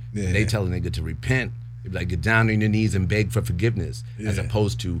church. Yeah. They tell a nigga to repent. They be like, get down on your knees and beg for forgiveness, as Yeah.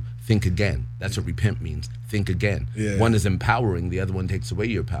 opposed to think again. That's what repent means. Think again. Yeah. One is empowering, the other one takes away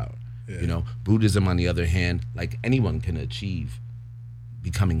your power. Yeah. You know, Buddhism, on the other hand, like anyone can achieve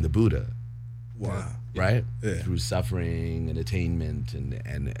becoming the Buddha, wow. right? Yeah. Through suffering and attainment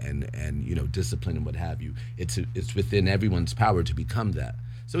and you know, discipline and what have you. It's within everyone's power to become that.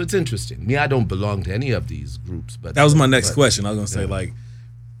 So it's interesting. Me, I don't belong to any of these groups, but That was my next but- question. I was gonna say like,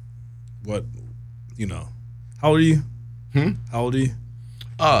 what, you know, how old are you? How old are you?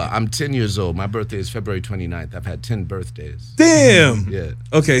 Oh, I'm 10 years old. My birthday is February 29th. I've had 10 birthdays. Damn. Yeah.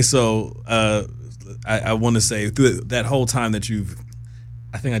 Okay, so I want to say through that whole time that you've,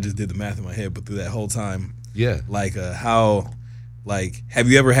 I think I just did the math in my head, but through that whole time, Yeah. like how, like, have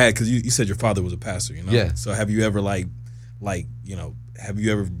you ever had? Because you said your father was a pastor, you know. Yeah. So have you ever have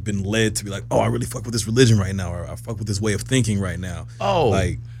you ever been led to be like, oh, I really fuck with this religion right now, or I fuck with this way of thinking right now? Oh,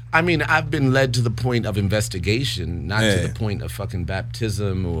 like. I mean, I've been led to the point of investigation, not Yeah. to the point of fucking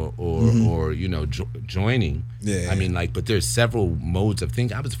baptism or joining. Yeah. I mean, like, but there's several modes of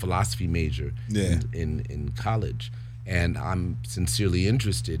thinking. I was a philosophy major Yeah. in college, and I'm sincerely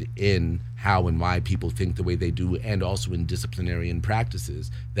interested in how and why people think the way they do, and also in disciplinarian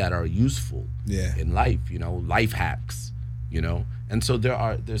practices that are useful Yeah. in life. Life hacks. And so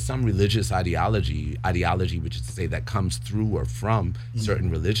there's some religious ideology, which is to say that comes through or from certain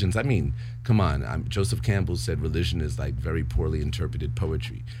religions. I mean, come on, Joseph Campbell said religion is like very poorly interpreted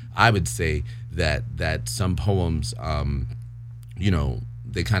poetry. I would say that some poems,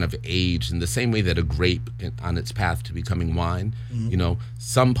 they kind of age in the same way that a grape on its path to becoming wine.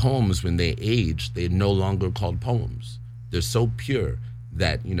 Some poems, when they age, they're no longer called poems. They're so pure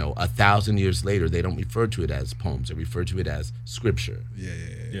that 1,000 years later they don't refer to it as poems, they refer to it as scripture.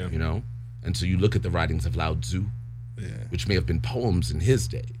 Yeah. And so you look at the writings of Lao Tzu, which may have been poems in his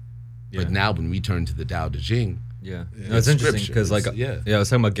day, but now when we turn to the Tao Te Ching, Yeah, no, it's interesting because like yeah, I was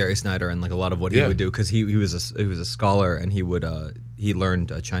talking about Gary Snyder and like a lot of what he would do because he was a scholar and he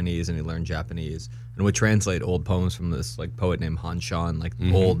learned Chinese and he learned Japanese and would translate old poems from this like poet named Han Shan, like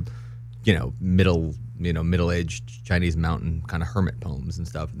old, middle-aged Chinese mountain kind of hermit poems and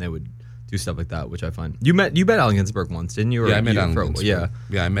stuff, and they would do stuff like that, which I find. You met Allen Ginsberg once, didn't you? Yeah, I met Allen Ginsberg.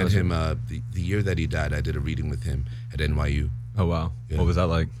 Yeah, I met him the year that he died. I did a reading with him at NYU. Oh wow, Yeah. What was that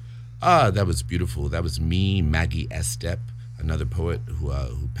like? That was beautiful. That was me, Maggie Estep, another poet who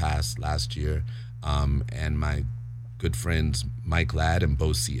passed last year, and my good friends Mike Ladd and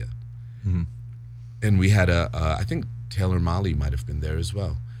Bo Sia. And we had I think Taylor Mali might have been there as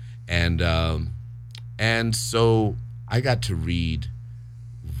well, and so I got to read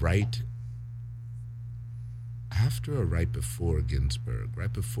right after or right before Ginsberg.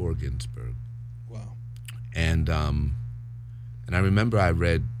 Wow. And I remember I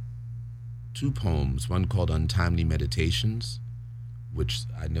read two poems, one called Untimely Meditations, which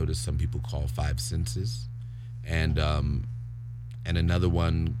I noticed some people call Five Senses, and another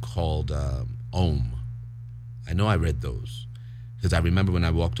one called Om. I know I read those because I remember when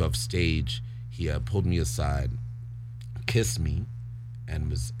I walked off stage, he pulled me aside, kissed me,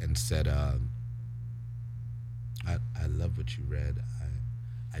 and said, I love what you read.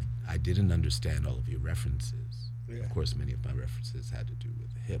 I didn't understand all of your references. Yeah. Of course, many of my references had to do with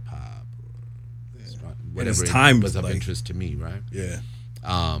hip hop or And whatever it's time was of like, interest to me, right? Yeah.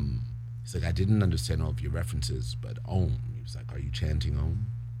 He's like, I didn't understand all of your references, but Om. He was like, are you chanting Om?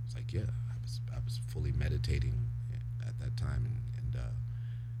 I was like, yeah, I was fully meditating at that time, and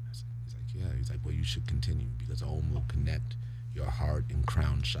he's like, yeah. He's like, well, you should continue because Om will connect your heart and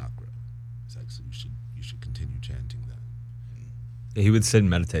crown chakra. He's like, so you should continue chanting that. He would sit and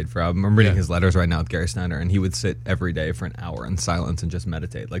meditate for. I'm reading Yeah. his letters right now with Gary Snyder, and he would sit every day for an hour in silence and just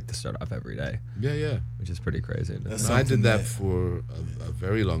meditate, like to start off every day, Yeah. which is pretty crazy. That's No, I did something that that- for a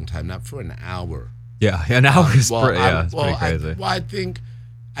very long time, not for an hour. Yeah, an hour is Well, pretty, it's pretty crazy.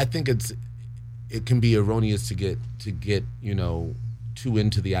 I think it can be erroneous to get too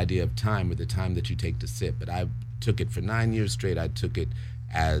into the idea of time or the time that you take to sit. But I took it for 9 years straight. I took it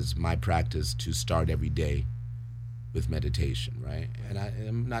as my practice to start every day with meditation, right? And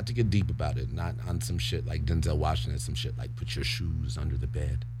I'm not to get deep about it, not on some shit like Denzel Washington, some shit like put your shoes under the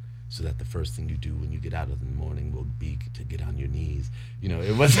bed so that the first thing you do when you get out of the morning will be to get on your knees.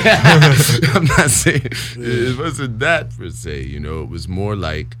 It wasn't, I'm not saying, it wasn't that per se, it was more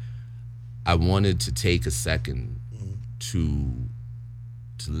like I wanted to take a second to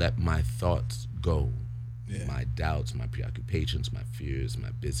let my thoughts go, Yeah. my doubts, my preoccupations, my fears, my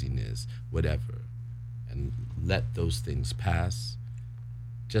busyness, whatever, and let those things pass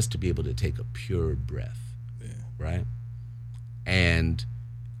just to be able to take a pure breath, right? And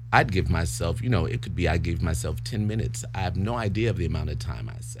I'd give myself, it could be I gave myself 10 minutes. I have no idea of the amount of time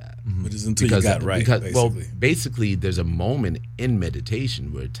I sat. Which is until you got right, basically. Basically, there's a moment in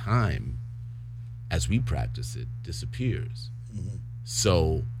meditation where time, as we practice it, disappears.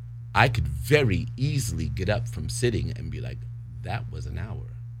 So I could very easily get up from sitting and be like, that was an hour.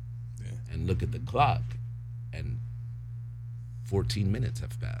 And look at the clock, and 14 minutes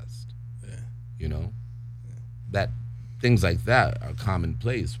have passed. That things like that are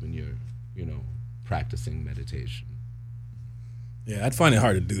commonplace when you're, practicing meditation. Yeah, I'd find it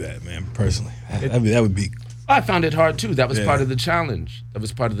hard to do that, man. Personally, that would be. I found it hard too. That was Yeah. part of the challenge.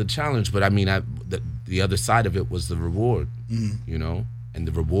 But I mean, the other side of it was the reward, you know, and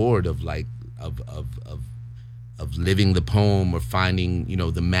the reward of like of living the poem or finding, you know,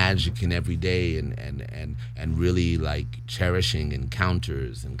 the magic in every day and really like cherishing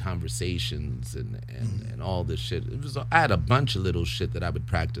encounters and conversations and all this shit. I had a bunch of little shit that I would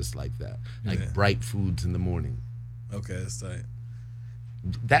practice like that, like bright foods in the morning. Okay, that's tight.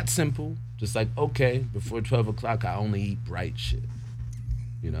 That simple. Just like, okay, before 12 o'clock, I only eat bright shit.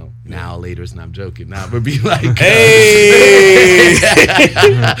 You know, now later's, and I'm joking. Now it would be like, Hey!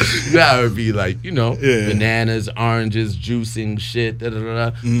 now it would be like, you know, Yeah. bananas, oranges, juicing shit,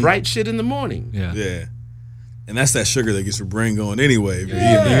 bright shit in the morning. Yeah. Yeah. And that's that sugar that gets your brain going anyway. You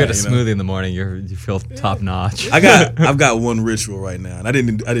get a you know? smoothie in the morning, you feel top notch. I've got one ritual right now, and I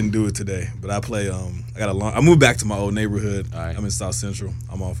didn't do it today, but I play. I moved back to my old neighborhood. All right. I'm in South Central.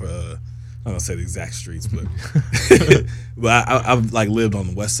 I'm off. I'm gonna say the exact streets, but but I've like lived on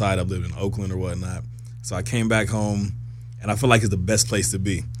the west side. I've lived in Oakland or whatnot. So I came back home, and I feel like it's the best place to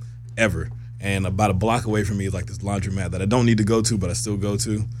be ever. And about a block away from me is like this laundromat that I don't need to go to, but I still go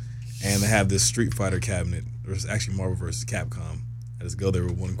to. And they have this Street Fighter cabinet. There's actually Marvel vs. Capcom. I just go there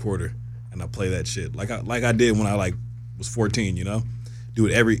with one quarter, and I play that shit like I did when I like was 14. You know, do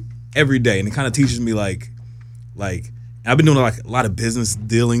it every day, and it kind of teaches me like I've been doing like a lot of business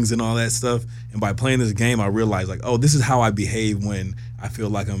dealings and all that stuff. And by playing this game, I realized like, oh, this is how I behave when I feel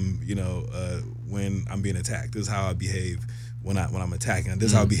like I'm, you know, when I'm being attacked. This is how I behave when I'm attacking.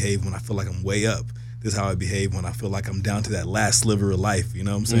 This is how I behave when I feel like I'm way up. This is how I behave when I feel like I'm down to that last sliver of life. You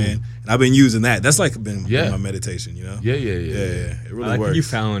know what I'm saying? And I've been using that. That's like been my meditation. You know? Yeah. It really I like works. that you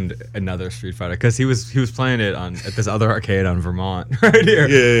found another Street Fighter because he was playing it at this other arcade on Vermont right here.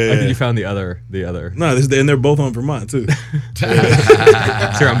 Yeah. I think you found the other. No, and they're both on Vermont too.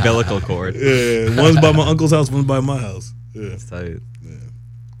 It's your umbilical cord. Yeah, one's by my uncle's house, one's by my house. Yeah. That's tight.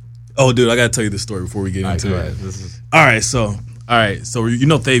 Oh, dude, I gotta tell you this story before we get into it. All right, so you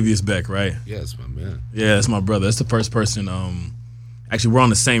know Thavius Beck, right? Yes, my man. Yeah, that's my brother. That's the first person. Actually, we're on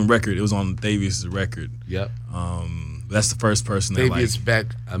the same record. It was on Thavius' record. Yep. That's the first person that Thavius Beck,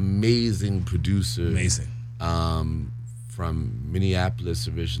 amazing producer. amazing. From Minneapolis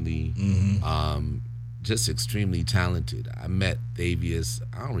originally. Just extremely talented. I met Thavius.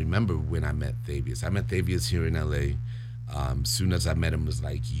 I don't remember when I met Thavius. I met Thavius here in LA. Soon as I met him, was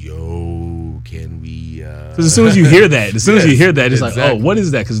like, "Yo, can we?" Because as soon as you hear that, it's like, exactly. oh, what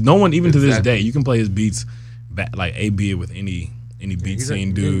is that? Because no one, even to this Exactly. day, you can play his beats, like A/B it with any beat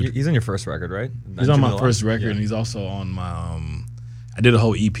scene dude. He's on your first record, right? He's on my July? first record, Yeah. and he's also on my. I did a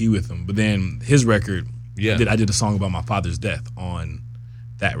whole EP with him, but then his record, Yeah. I did a song about my father's death on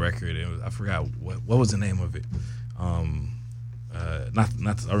that record. I forgot what was the name of it. I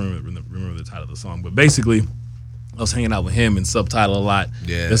remember the title of the song, but basically, I was hanging out with him and Subtitle a lot.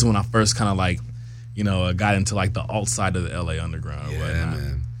 Yeah. That's when I first kind of like, you know, got into like the alt side of the LA underground. Yeah, or whatnot.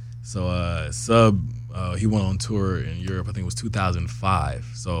 man. So Sub, he went on tour in Europe. I think it was 2005.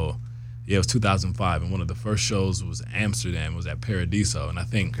 So yeah, it was 2005, and one of the first shows was Amsterdam. It was at Paradiso, and I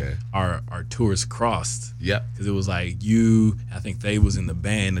think Okay. our tours crossed. Yep. Because it was like you, I think they was in the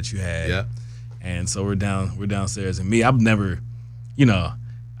band that you had. Yep. And so we're downstairs, and me, I've never, you know,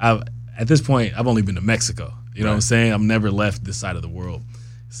 at this point I've only been to Mexico. You know what I'm saying? I've never left this side of the world.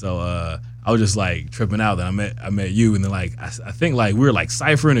 So I was just like tripping out that I met you, and then like I think like we were like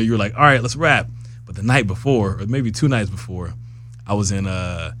ciphering, or you were like, all right, let's rap. But the night before, or maybe 2 nights before, I was in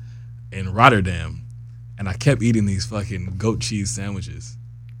Rotterdam, and I kept eating these fucking goat cheese sandwiches.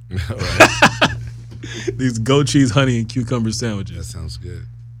 These goat cheese, honey, and cucumber sandwiches. That sounds good.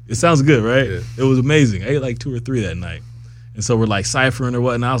 It sounds good, right? Yeah. It was amazing. I ate like 2 or 3 that night. And so we're like ciphering or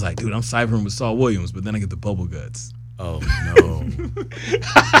what, and I was like, dude, I'm ciphering with Saul Williams, but then I get the bubble guts. Oh no.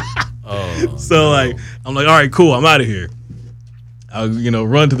 Oh. So like, I'm like, all right, cool, I'm out of here. I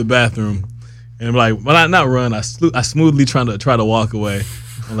run to the bathroom, and I'm like, well, not run. I smoothly try to walk away.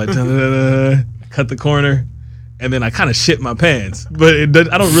 I'm like, da-da-da-da, cut the corner, and then I kind of shit my pants, but I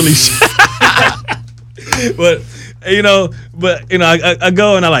don't really. But I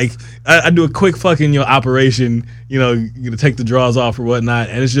go and I do a quick fucking operation, take the drawers off or whatnot,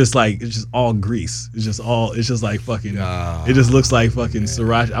 and it's just all grease. It's just like fucking. It just looks like fucking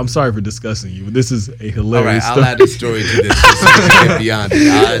sriracha. I'm sorry for discussing you, but this is a hilarious. All right, I'll add a story to this. Just so we can get beyond it.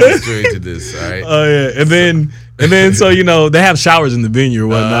 I'll add a story to this. All right. Oh yeah, and then so they have showers in the venue or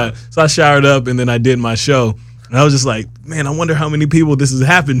whatnot. So I showered up and then I did my show. And I was just like, man, I wonder how many people this has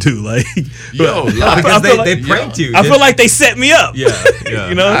happened to. Like, Yo, because feel they pranked you. I feel like they set me up. Yeah.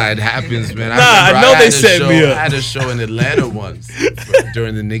 You know? It happens, man. I know they set me up. I had a show in Atlanta once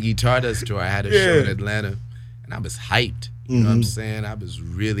during the Niggy Tardust tour. I had a show in Atlanta, and I was hyped. You know what I'm saying? I was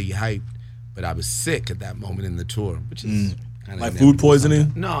really hyped, but I was sick at that moment in the tour, which is kind of Like food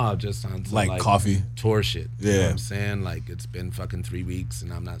poisoning? No, just on some, Like coffee? tour shit. You know Yeah. what I'm saying? Like it's been fucking 3 weeks,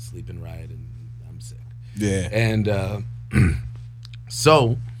 and I'm not sleeping right, and I'm sick. Yeah. And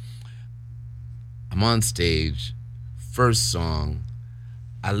so I'm on stage, first song,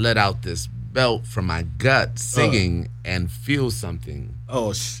 I let out this belt from my gut singing and feel something,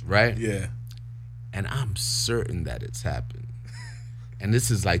 Oh, right? yeah. And I'm certain that it's happened. And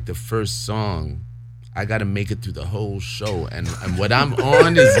this is like the first song. I got to make it through the whole show. And what I'm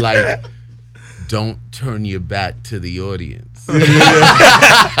on is like, don't turn your back to the audience.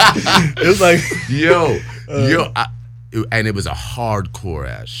 It was like, And it was a hardcore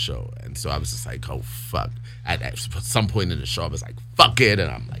ass show. And so I was just like, oh, fuck. At some point in the show, I was like, fuck it.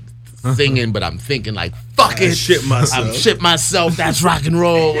 And I'm like singing, but I'm thinking like, fuck it. shit myself. I'm shit myself. That's rock and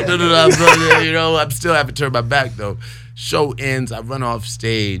roll. You know, I'm still haven't turned my back though. Show ends. I run off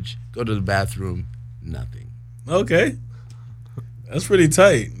stage, go to the bathroom, nothing. okay. That's pretty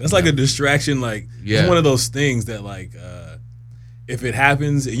tight. That's like a distraction. Like, Yeah. it's one of those things that, like, if it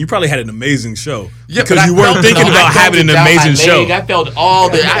happens, you probably had an amazing show. Yeah, because but you I weren't felt thinking it, I about felt having it an down my amazing show. leg. I felt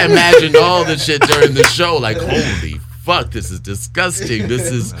I imagined all the shit during the show. Like, holy fuck, this is disgusting.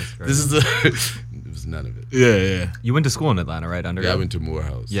 This is it was none of it. Yeah. You went to school in Atlanta, right? Yeah, I went to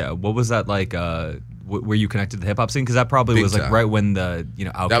Morehouse. Yeah. What was that like? Were you connected to the hip hop scene? Because that probably Big was like time. right when the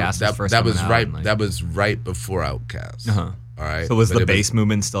Outkast was first coming out. That was right before Outkast. Uh-huh. All right. So was But the it bass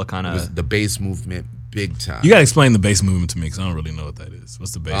movement still kind It was of? the bass movement big time. You gotta explain the bass movement to me because I don't really know what that is.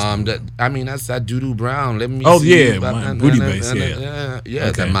 What's the bass movement? That's that Doodoo Brown. Let me Oh, see yeah, you. my booty bass, Yeah,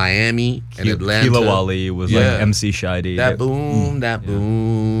 Okay. that Miami and Atlanta. Kilo Wally was Yeah. like MC Shady. That boom, that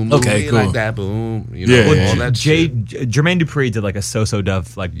boom. Okay, Ooh, cool. Like that boom. You know, Yeah, all yeah. that shit. Jermaine Dupri did like a So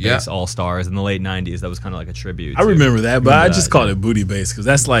Def like Yeah. bass all stars in the late '90s. That was kind of like a tribute. I to- remember that, but I Remember just that, called yeah. it booty bass because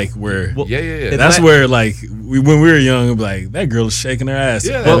that's like where. Well, Yeah. That's Atla- where like when we were young, it'd be like that girl is shaking her ass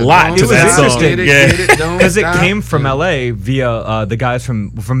Yeah, a lot don't to that stop. song. Get it, Yeah, get it, don't because it stop. came from LA via the guys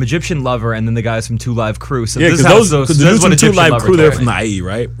from Egyptian Lover and then the guys from Two Live Crew. So yeah, this is because how- those so the this dudes is what from Two Egyptian Live Lover Crew, they're told from me. the IE,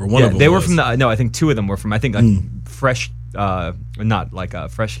 right? Or one Yeah, of them. they were was. from the. No, I think two of them were from. I think Fresh, not like a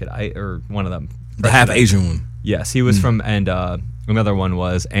Fresh Kid, or one of them. the half Asian one. Yes, he was from, and another one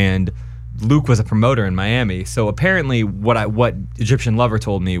was, and Luke was a promoter in Miami. So apparently, what Egyptian Lover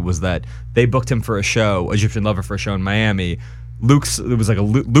told me was that they booked him for a show, Egyptian Lover for a show in Miami. Luke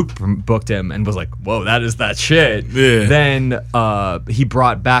booked him and was like, "Whoa, that is that shit." Yeah. Then he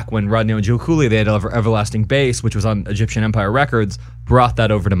brought back when Rodney and Joe Cooley, they had Everlasting Bass, which was on Egyptian Empire Records. Brought that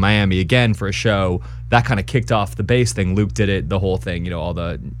over to Miami again for a show. That kind of kicked off the bass thing. Luke did it, the whole thing, all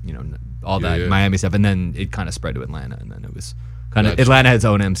that Yeah. Miami stuff, and then it kind of spread to Atlanta, and then it was kind of Gotcha. Atlanta had its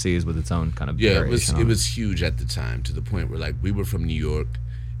own MCs with its own kind of Yeah, variation on it was huge at the time, to the point where like we were from New York,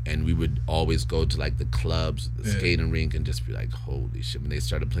 and we would always go to like the clubs, the skating rink, and just be like, holy shit. When they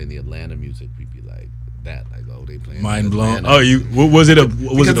started playing the Atlanta music, we'd be like oh, they playing Mind that blown. Atlanta. Oh, was it a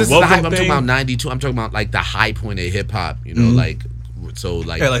Because this is the welcome hype. I'm thing? talking about 92. I'm talking about like the high point of hip hop, like so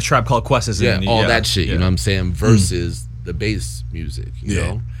like yeah, like Tribe Called Quest is yeah, in, all that shit. yeah. You know what I'm saying? Versus the bass music, you Yeah.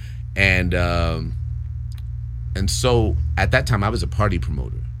 know, and so at that time I was a party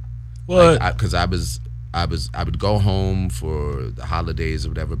promoter. What? Because I would go home for the holidays or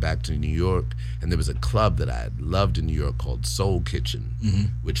whatever back to New York, and there was a club that I had loved in New York called Soul Kitchen,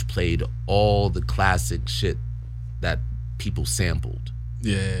 which played all the classic shit that people sampled.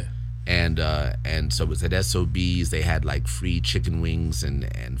 Yeah. And so it was at SOBs. They had like free chicken wings and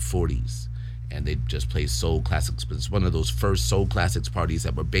 40s, and they just play soul classics. But it's one of those first soul classics parties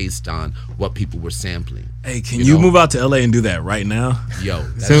that were based on what people were sampling. Hey, can you know? move out to LA and do that right now? Yo,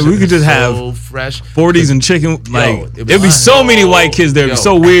 that So shit we could was just have so fresh 40s and chicken. Like it was it'd be so many white kids there. It'd be Yo,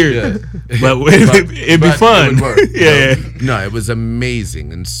 so weird, yeah. but it'd be But fun. It would work, you yeah. know? No, it was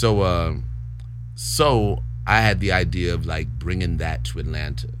amazing, and so I had the idea of like bringing that to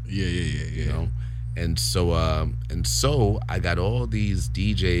Atlanta. Yeah. You know, and so I got all these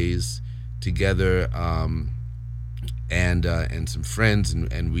DJs together, and some friends,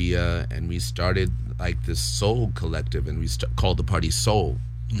 and we started like this soul collective, and we called the party Soul,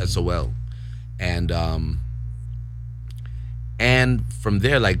 SOL, and from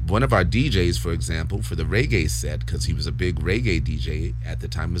there, like one of our DJs, for example, for the reggae set, because he was a big reggae DJ at the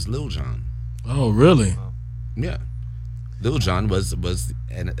time, was Lil Jon. Oh, really? Yeah. Lil Jon was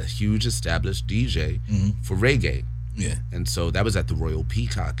a huge established DJ for reggae. Yeah. And so that was at the Royal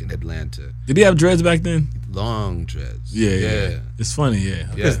Peacock in Atlanta. Did he have dreads back then? Long dreads. Yeah. It's funny, yeah.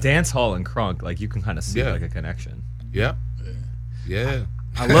 Because dance hall and crunk, like you can kind of see Yeah. like a connection. Yeah. Yeah.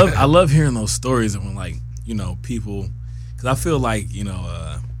 I love hearing those stories of when, like, you know, people, because I feel like, you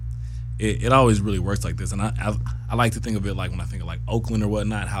know, it always really works like this. And I like to think of it like when I think of like Oakland or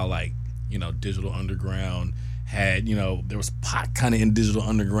whatnot, how like, you know, Digital Underground had, you know, there was Pac kind of in Digital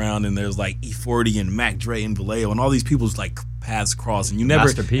Underground, and there's like E40 and Mac Dre and Vallejo, and all these people's like paths cross, and you never,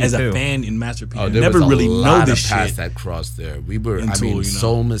 Master P, as a too. fan in Master P, you There never was a really know lot this of paths shit. that crossed there. We were, Until, you know.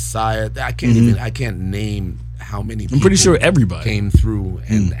 Soul Messiah. I can't name how many people I'm pretty sure everybody came through,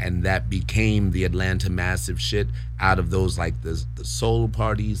 and that became the Atlanta massive shit out of those, like the soul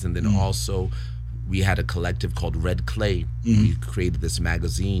parties. And then also we had a collective called Red Clay. We created this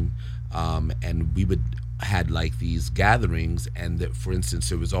magazine, and we had like these gatherings, and that, for instance,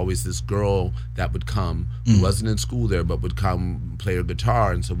 there was always this girl that would come who wasn't in school there but would come play her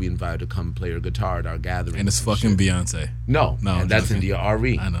guitar, and so we invited her to come play her guitar at our gathering. and it's fucking Beyonce. No, No, and I'm that's in joking. the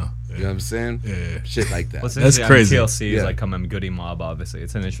RE. I know. You know what I'm saying? Yeah. Shit like that. Well, That's essentially, crazy. TLC is Yeah. like coming Goody Mob. Obviously,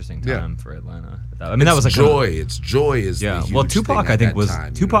 it's an interesting Yeah. time for Atlanta. I mean, that was like joy. It's joy is Yeah, the well, huge Tupac, thing I think at was that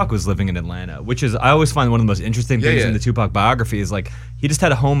time, you Tupac know? was living in Atlanta, which is I always find one of the most interesting things Yeah. in the Tupac biography is like he just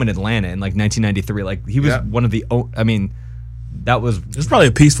had a home in Atlanta in like 1993. Like he was Yeah. one of the I mean, that was It's probably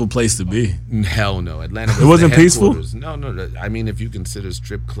a peaceful place to be. Hell no, Atlanta. Was It wasn't the peaceful? headquarters. No. I mean, if you consider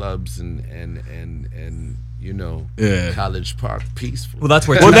strip clubs and you know, Yeah. College Park peaceful. well, that's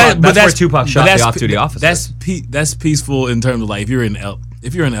where Well, Tupac, that's where Tupac but shot the that's off-duty pe- officer. That's peaceful in terms of like if you're in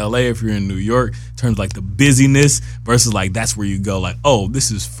LA, if you're in New York, in terms of like the busyness versus like that's where you go like, oh, this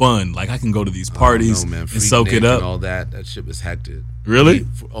is fun. Like I can go to these parties Oh, no, man. and Freak soak it Nick up. and all that. That shit was hectic. Really?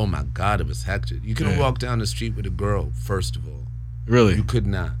 Oh my God, it was hectic. You couldn't Yeah. walk down the street with a girl. First of all, Really? you could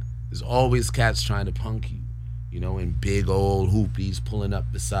not. There's always cats trying to punk you. You know, in big old hoopies pulling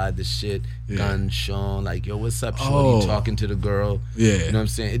up beside the shit, Yeah. guns shown, like, yo, what's up, shorty? Oh. Talking to the girl. Yeah. You know what I'm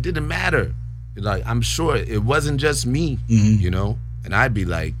saying? It didn't matter. Like, I'm sure it wasn't just me, Mm-hmm. you know? And I'd be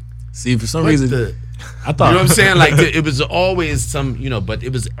like, See, for some what reason, the... I thought You know what I'm saying? Like, it was always some, you know, but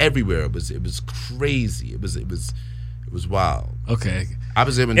it was everywhere. It was crazy. It was wild. Okay. I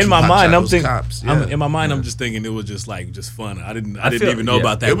was able In my mind, I'm thinking, thinking. cops. In my mind, Yeah. I'm just thinking it was just fun. I didn't feel- even know yeah.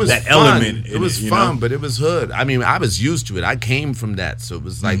 about that. It was that fun. element. It in was you fun, know? but it was hood. I mean, I was used to it. I came from that, so it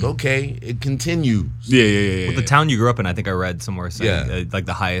was like, okay, it continues. Yeah. Well, the town you grew up in, I think I read somewhere saying Yeah. like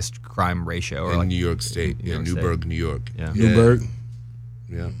the highest crime ratio or In like New York State, New York State. Newburgh, New York. Yeah. Newburgh.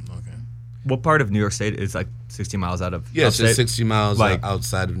 Yeah. Okay. what part of New York State is like 60 miles out of Yeah, it's upstate? just 60 miles Like-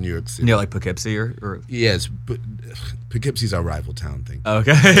 outside of New York City. near like Poughkeepsie or Yes, but Poughkeepsie's our rival town thing.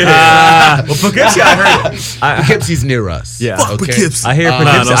 okay. Well, Poughkeepsie, I heard. Poughkeepsie's near us. Yeah. Fuck okay? Poughkeepsie. I hear no,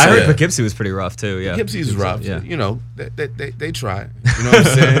 Poughkeepsie. I heard yeah. Poughkeepsie was pretty rough too. Yeah, Poughkeepsie's rough. Yeah. You know, they try. You know what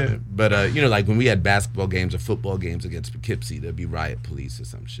I'm saying? But you know, like when we had basketball games or football games against Poughkeepsie, there'd be riot police or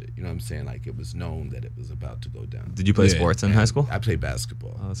some shit. You know what I'm saying? Like it was known that it was about to go down. Did you play Yeah. sports in And high school? I played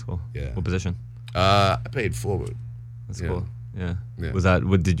basketball. Oh, that's cool. Yeah. What position? I played forward. That's Yeah. cool. Yeah. Yeah. Was that?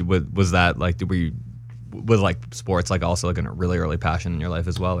 Was that like? Were you? Was like sports like also like a really early passion in your life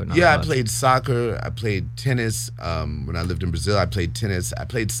as well, or not? Yeah, as I much? played soccer. I played tennis. When I lived in Brazil, I played tennis. I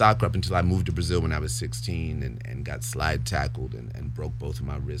played soccer up until I moved to Brazil when I was 16 and got slide tackled and broke both of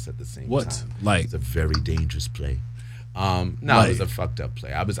my wrists at the same What? time. Like- It's a very dangerous play. No, Like- it was a fucked up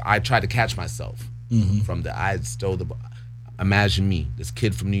play. I tried to catch myself from I stole the ball. Imagine me, this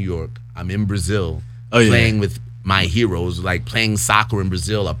kid from New York. I'm in Brazil Oh, yeah. playing with my heroes, like playing soccer in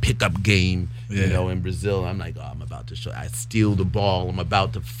Brazil, a pickup game, Yeah. you know, in Brazil. I'm like, oh, I'm about to show. I steal the ball. I'm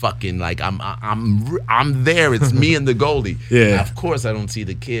about to fucking like, I'm there. It's me and the goalie. Yeah. Of course, I don't see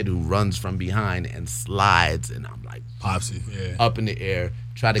the kid who runs from behind and slides, and I'm like Popsy. Yeah. up in the air,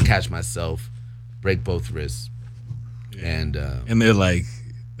 try to catch myself, break both wrists, and And they're like,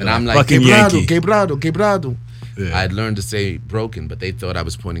 I'm like, fucking quebrado, Yankee. quebrado, quebrado. Yeah. I had learned to say broken, but they thought I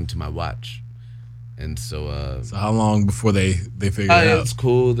was pointing to my watch. And so, So how long before they figured it out? it's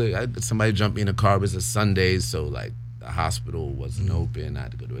cool. Somebody jumped me in a car. It was a Sunday, so like the hospital wasn't open. I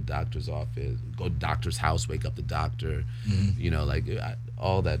had to go to a doctor's office, go to doctor's house, wake up the doctor. You know, like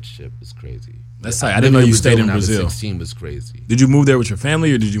all that shit was crazy. That's tight. I didn't know you stayed in when Brazil. I was 16 was crazy. Did you move there with your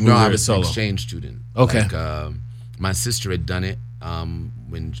family or did you move No, there I was an solo? exchange student. Okay. Like, my sister had done it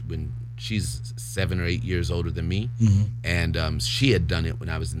when she's 7 or 8 years older than me, and she had done it when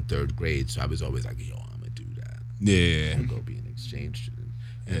I was in 3rd grade. So I was always like, yo, I'm gonna do that. Yeah. I'll go be an exchange student.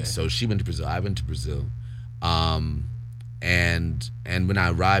 And so she went to Brazil. I went to Brazil. And when I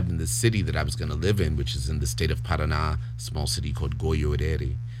arrived in the city that I was going to live in, which is in the state of Paraná, a small city called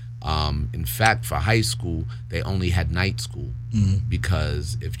Goiôerê, in fact, for high school, they only had night school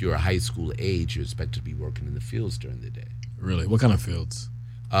because if you're a high school age, you're expected to be working in the fields during the day. Really? What kind of fields?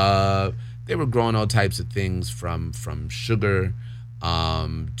 They were growing all types of things from sugar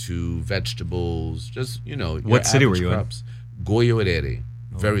to vegetables, just, you know. What city were you crops. In? Goiôerê,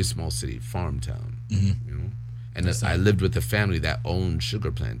 very small city, farm town, you know. And I lived with a family that owned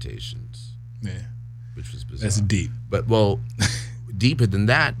sugar plantations. Yeah. Which was bizarre. That's deep. But, well, deeper than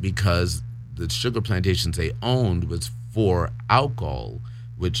that, because the sugar plantations they owned was for alcohol,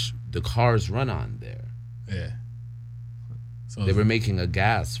 which the cars run on there. Yeah. So They were making a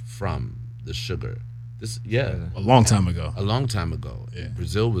gas from the sugar. a long time ago. A long time ago. Yeah.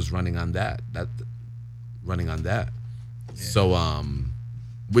 Brazil was running on that. Yeah. So,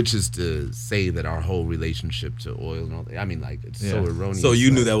 which is to say that our whole relationship to oil and all that, I mean, like, it's so erroneous. So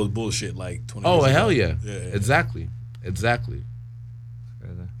you knew that was bullshit like 20 years Oh, ago. hell yeah. Yeah. Exactly.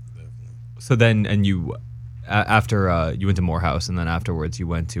 So then, and you, after you went to Morehouse, and then afterwards you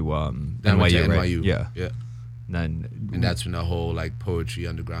went to Then I went to NYU, right? NYU. Yeah. Yeah. And that's when the whole, like, poetry,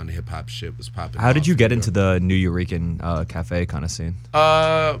 underground, hip-hop shit was popping how did off you in get New into York. the New Eurekan cafe kind of scene?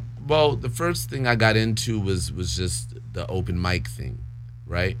 Well, the first thing I got into was just the open mic thing,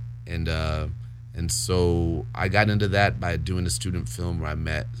 right? And so I got into that by doing a student film where I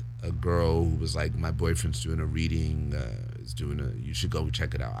met a girl who was like, my boyfriend's doing a reading, you should go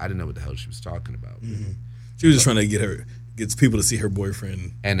check it out. I didn't know what the hell she was talking about. Mm-hmm. She was just trying to get people to see her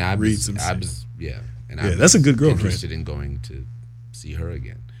boyfriend And I read was, some I shit. was, yeah. And Yeah, I that's a good girlfriend. Interested in going to see her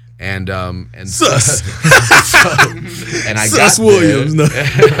again. And Sus. and I Sus got Williams. there.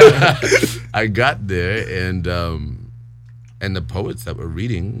 No. I got there, and the poets that were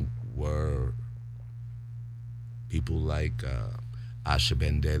reading were people like Asha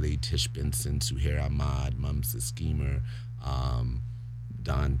Bendele, Tish Benson, Suhair Ahmad, Mums the Schemer,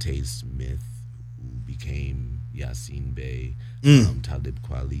 Dante Smith, who became Yasin Bey, Talib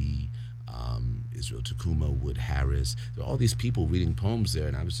Kweli, Israel Takuma, Wood Harris. There were all these people reading poems there,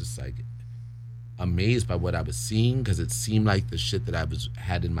 and I was just like amazed by what I was seeing because it seemed like the shit that I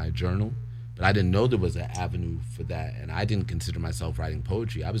had in my journal, but I didn't know there was an avenue for that, and I didn't consider myself writing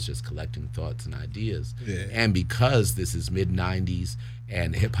poetry. I was just collecting thoughts and ideas. Yeah. And because this is mid-'90s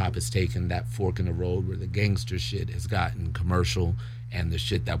and hip-hop has taken that fork in the road where the gangster shit has gotten commercial and the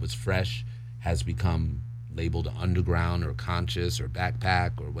shit that was fresh has become labeled underground or conscious or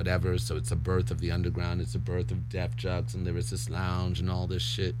backpack or whatever. So it's a birth of the underground. It's a birth of Def Jux and Lyricist Lounge and all this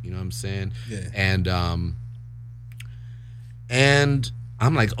shit. You know what I'm saying? Yeah. And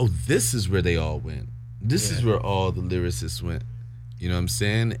I'm like, oh, this is where they all went. This is where all the lyricists went. You know what I'm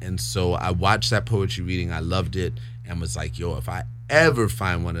saying? And so I watched that poetry reading. I loved it and was like, yo, if I ever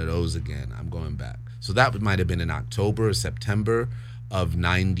find one of those again, I'm going back. So that might have been in October or September of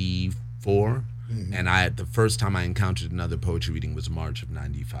 94. And the first time I encountered another poetry reading was March of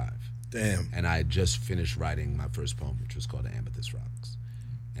 95. Damn. And I had just finished writing my first poem, which was called Amethyst Rocks.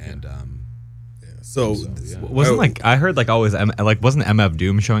 And So, yeah. Wasn't like I heard like always wasn't MF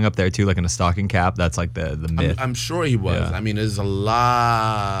Doom showing up there too, like in a stocking cap? That's like the myth. I'm sure he was. Yeah. I mean, there's a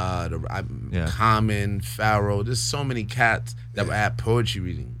lot of Yeah. Common, Pharaoh. There's so many cats that were at poetry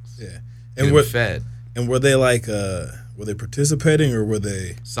readings. yeah. And were fed. And were they like were they participating or were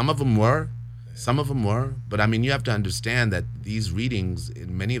they? Some of them were. Some of them were. But I mean, you have to understand that these readings,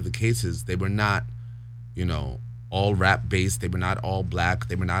 in many of the cases, they were not, all rap based. They were not all black.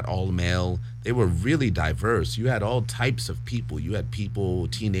 They were not all male. They were really diverse. You had all types of people. You had people,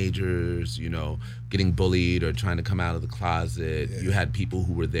 teenagers, getting bullied or trying to come out of the closet. Yeah. You had people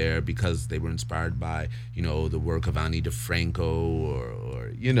who were there because they were inspired by, the work of Ani DeFranco or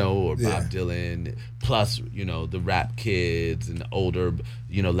Bob Dylan. Plus, the rap kids and the older,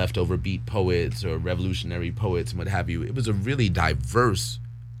 leftover beat poets or revolutionary poets and what have you. It was a really diverse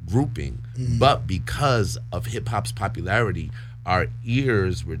grouping, but because of hip-hop's popularity, our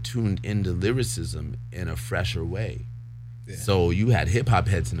ears were tuned into lyricism in a fresher way. Yeah. So you had hip-hop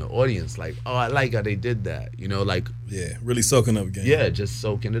heads in the audience like, oh, I like how they did that, Really soaking up game. Yeah, just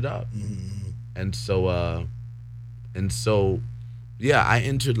soaking it up. And so I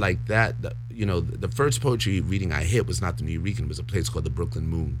entered like that. The first poetry reading I hit was not the New Eurekan, it was a place called the Brooklyn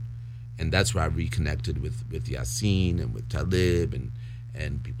Moon, and that's where I reconnected with Yasin and with Talib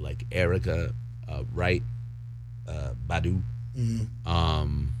and people like Erica, Wright, Badu,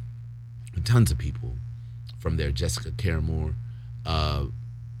 tons of people from there, Jessica Caramore,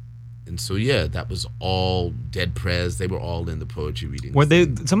 And so yeah, that was all Dead Prez. They were all in the poetry reading. Were they?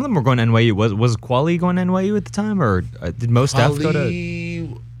 Some of them were going to NYU. Was Kweli going to NYU at the time, or did most staff go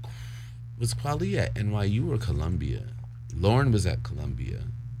to? Was Kweli at NYU or Columbia? Lauren was at Columbia.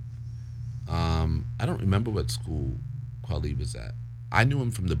 I don't remember what school Kweli was at. I knew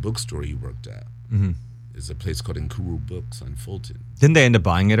him from the bookstore he worked at. Mm-hmm. There's a place called Nkuru Books on Fulton. Didn't they end up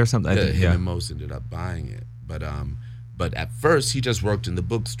buying it or something? Yeah, him and Mose ended up buying it. But at first he just worked in the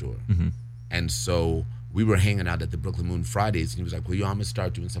bookstore. Mm-hmm. And so we were hanging out at the Brooklyn Moon Fridays, and he was like, well, yo, I'm gonna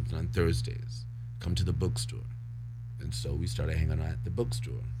start doing something on Thursdays. Come to the bookstore. And so we started hanging out at the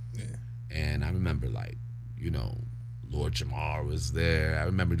bookstore. Yeah. And I remember, like, you know, Lord Jamar was there. I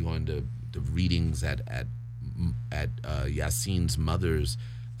remember going to the readings at Yassine's mother's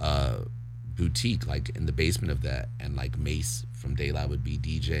boutique, like in the basement of that, and like Mace from Daylight would be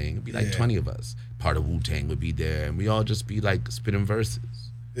DJing. It'd be like 20 of us. Part of Wu-Tang would be there, and we all just be like spitting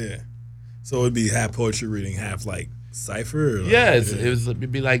verses. Yeah. So it'd be half poetry reading, half like cipher. Or Yeah,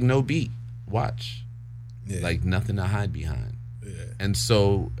 it'd be like no beat. Watch. Yeah. Like nothing to hide behind. Yeah. And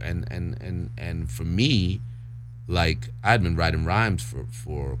so and for me, like I'd been writing rhymes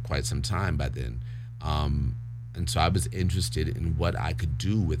for quite some time by then. And so I was interested in what I could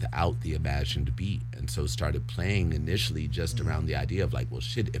do without the imagined beat. And so started playing initially just around the idea of like, well,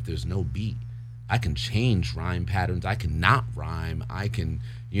 shit, if there's no beat, I can change rhyme patterns. I can not rhyme. I can,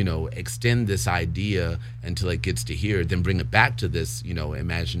 you know, extend this idea until it gets to here, then bring it back to this, you know,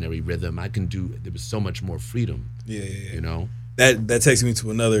 imaginary rhythm. There was so much more freedom. Yeah. You know? That takes me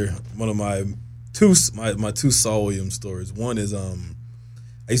to another one of my two Saul Williams stories. One is I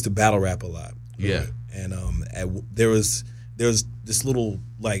used to battle rap a lot. Yeah. And there was this little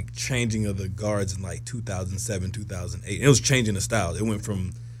like changing of the guards in like 2007, 2008. It was changing the style. It went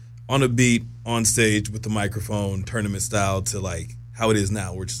from on a beat, on stage with the microphone, tournament style, to like how it is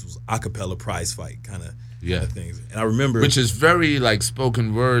now, which was a cappella prize fight kind of things. And I remember, which is very like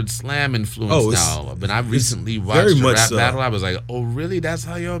spoken word slam influence now. But I recently watched a rap battle. I was like, oh really? That's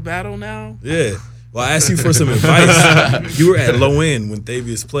how y'all battle now? Yeah. Well, I asked you for some advice. You were at Low End when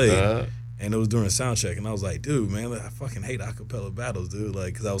Thavius played. And it was during a sound check, and I was like, dude, man, I fucking hate acapella battles, dude.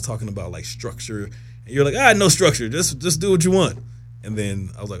 Like, because I was talking about, like, structure. And you're like, no structure. Just do what you want. And then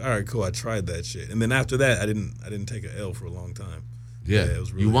I was like, all right, cool. I tried that shit. And then after that, I didn't take an L for a long time. Yeah. It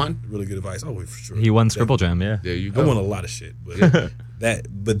was really, you won? Really good advice. Oh, for sure. He won Scribble Jam, yeah. There you go. I won a lot of shit. But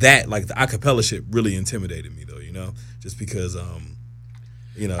that, like, the acapella shit really intimidated me, though, you know? Just because,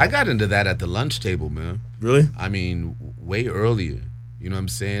 you know. I got into that at the lunch table, man. Really? I mean, way earlier. You know what I'm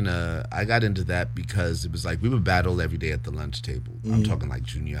saying? I got into that because it was like we would battle every day at the lunch table. Mm-hmm. I'm talking like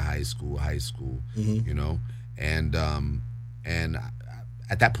junior high school, mm-hmm. you know? And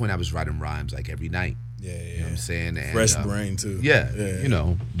at that point I was writing rhymes like every night. Yeah. You know what I'm saying? And, fresh brain too. Yeah, you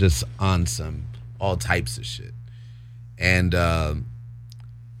know, just on some all types of shit. And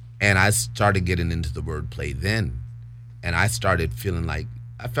I started getting into the wordplay then. And I started feeling like,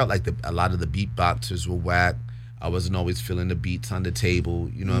 I felt like a lot of the beatboxers were whack. I wasn't always feeling the beats on the table,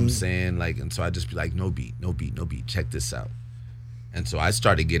 you know what I'm saying? Like, and so I'd just be like, no beat, check this out. And so I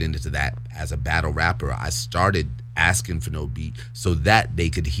started getting into that as a battle rapper. I started asking for no beat so that they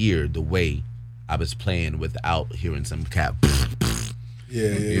could hear the way I was playing without hearing some cat.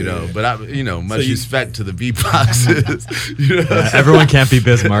 You know, but much respect to the beatboxers. You know, everyone can't be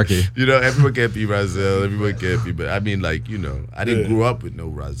Biz Markie. You know, everyone can't be Rozelle. Everyone can't be. But I mean, like, you know, I didn't grow up with no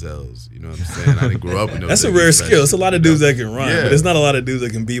Rozelles. You know what I'm saying? I didn't grow up with no. That's a rare skill. It's a lot of dudes that can rhyme, but it's not a lot of dudes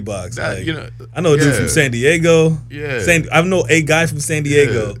that can beatbox. Like, you know, I know a dude from San Diego. Yeah, I know a guy from San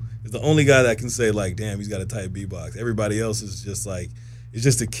Diego. Is the only guy that can say like, damn, he's got a tight beatbox. Everybody else is just like. It's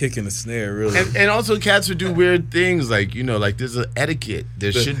just a kick and a snare, really. And also cats would do weird things, like, you know, like there's an etiquette.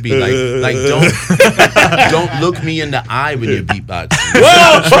 There should be like don't look me in the eye when you're beatboxing.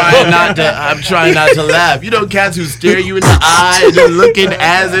 I'm trying not to laugh. You know, cats who stare you in the eye and they're looking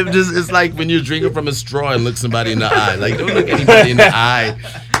as if it's like when you're drinking from a straw and look somebody in the eye. Like, don't look anybody in the eye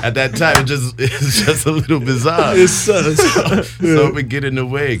at that time. It's just a little bizarre. It sucks. So it would get in the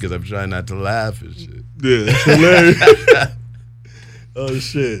way because I'm trying not to laugh and shit. Yeah, it's hilarious. Oh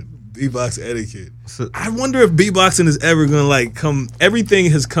shit, beatbox etiquette. I wonder if beatboxing is ever gonna like come. Everything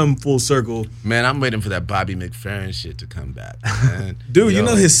has come full circle. Man, I'm waiting for that Bobby McFerrin shit to come back, man. Dude, you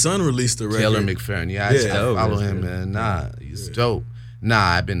know his son released a record. Taylor McFerrin, I follow him, man. Nah, he's dope. Nah,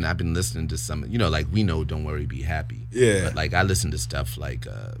 I've been listening to some, you know, like We Know Don't Worry Be Happy. Yeah. But like I listen to stuff like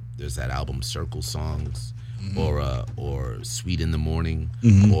there's that album Circle Songs. Or Sweet in the Morning,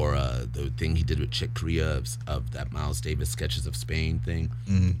 or the thing he did with Chick Corea of that Miles Davis Sketches of Spain thing.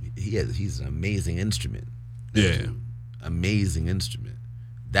 He's an amazing instrument. Yeah, amazing instrument.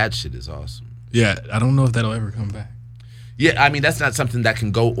 That shit is awesome. Yeah, I don't know if that'll ever come back. Yeah, I mean, that's not something that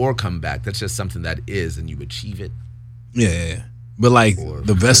can go or come back. That's just something that is, and you achieve it. Yeah. But like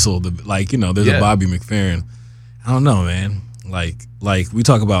the vessel, there's Yeah. a Bobby McFerrin. I don't know, man. Like we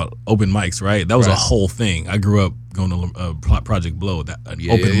talk about open mics, right? That was a Right. whole thing. I grew up going to Project Blow. Open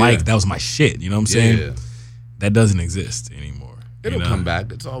yeah. mic, that was my shit. You know what I'm saying? Yeah. That doesn't exist anymore. It'll you know? come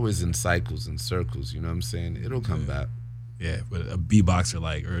back. It's always in cycles and circles. You know what I'm saying? It'll come back. Yeah, but a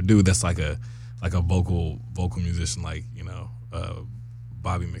beatboxer or a dude that's like a vocal musician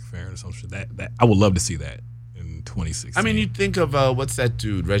Bobby McFerrin or some shit. That I would love to see that in 2016. I mean, you think of what's that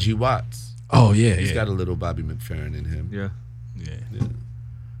dude, Reggie Watts? Oh yeah, He's yeah. got a little Bobby McFerrin in him. Yeah. Yeah.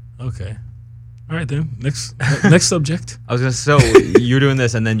 Okay. All right then. Next subject. I was gonna. So you're doing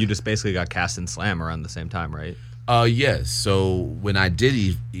this, and then you just basically got cast in Slam around the same time, right? Yes. So when I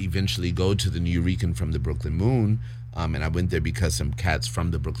did eventually go to the Nuyorican from the Brooklyn Moon, and I went there because some cats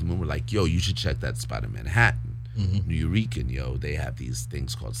from the Brooklyn Moon were like, "Yo, you should check that spot in Manhattan, Nuyorican. Yo, they have these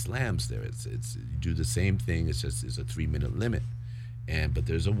things called slams there. It's you do the same thing. It's a 3-minute limit, but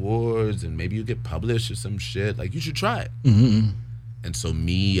there's awards, and maybe you get published or some shit. Like, you should try it." And so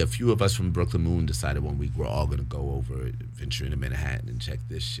a few of us from Brooklyn Moon decided one week we're all gonna go over, venture into Manhattan, and check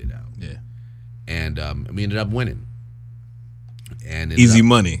this shit out. Yeah. And we ended up winning. And Easy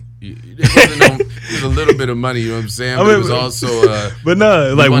money. It was a little bit of money, you know what I'm saying? But it was also. But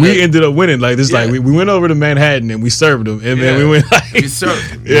no, we ended up winning. Like this, we went over to Manhattan and we served them, and then we went we served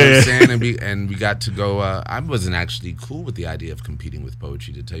them. You know what I'm saying? And we got to go. I wasn't actually cool with the idea of competing with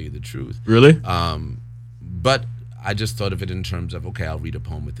poetry, to tell you the truth. Really? But I just thought of it in terms of, okay, I'll read a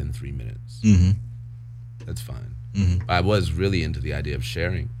poem within 3 minutes. Mm-hmm. That's fine. Mm-hmm. I was really into the idea of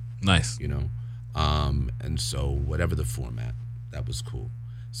sharing. Nice. You know, and so whatever the format, that was cool.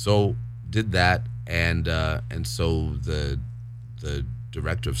 So did that, and so the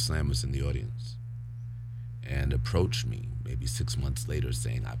director of Slam was in the audience, and approached me maybe 6 months later,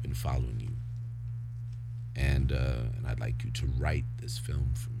 saying, "I've been following you, and I'd like you to write this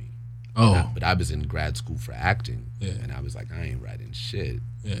film for me." Oh, But I was in grad school for acting, Yeah. and I was like, I ain't writing shit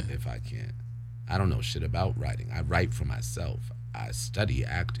Yeah. if I can't. I don't know shit about writing. I write for myself. I study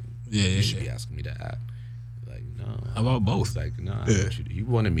acting. Yeah, You yeah, should yeah. be asking me to act. Like, no. How about I both? was like, no. Yeah. He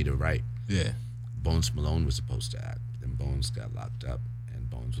wanted me to write. yeah. Bones Malone was supposed to act. Then Bones got locked up, and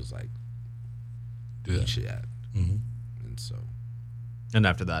Bones was like, Yeah. you should act. Mm-hmm. And so, And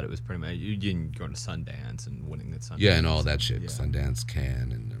after that, it was pretty much you didn't go to Sundance and winning the Sundance. yeah, and all that shit. Yeah. Sundance,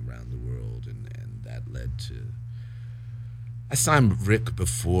 Cannes, and around the world, and that led to. I signed Rick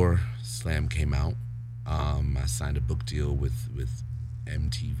before Slam came out. I signed a book deal with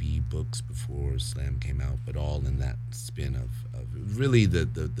MTV Books before Slam came out, but all in that spin of really the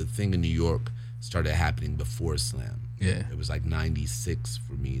thing in New York started happening before Slam. Yeah. It was like 96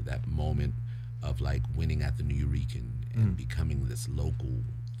 for me, that moment of like winning at the Nuyorican and becoming this local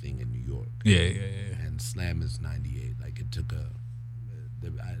thing in New York. Yeah. And Slam is 98. Like, it took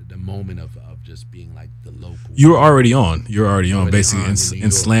the moment of just being like the local. You were already on. Basically, on and in New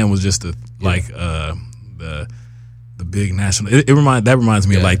and York. Slam was just the big national. That reminds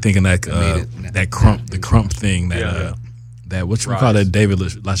me of Yeah. like thinking that made it that crump thing that what you call Rise. that David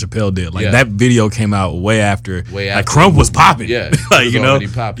LaChapelle did. Like Yeah. that video came out way after. Way Like after crump the was movie. popping. Yeah, it like was you know, already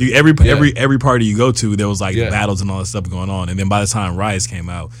popping. every party you go to, there was like Yeah. battles and all that stuff going on. And then by the time Rise came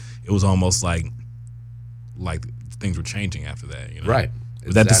out, it was almost like things were changing after that. You know? Right.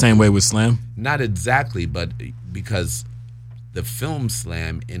 Was that the same way with Slam? Not exactly, but because the film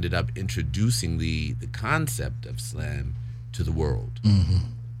Slam ended up introducing the concept of Slam to the world. Mm-hmm.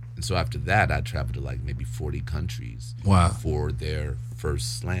 And so after that, I traveled to like maybe 40 countries Wow. for their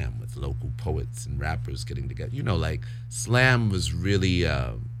first Slam with local poets and rappers getting together. You know, like Slam was really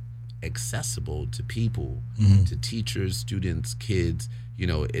accessible to people, to teachers, students, kids. You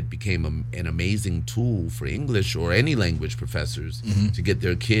know, it became an amazing tool for English or any language professors to get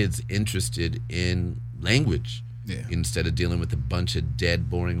their kids interested in language instead of dealing with a bunch of dead,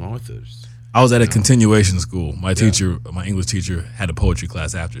 boring authors. I was at a continuation school. My teacher, my English teacher, had a poetry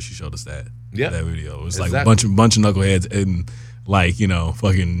class after she showed us that video. It was like a Exactly. bunch of knuckleheads and like, you know,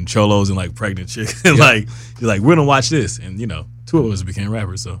 fucking cholos and like pregnant chicks. And like, you're like, we're gonna watch this. And you know, two of us became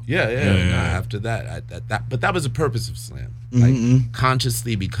rappers. So Yeah. After that, but that was the purpose of Slam. Like,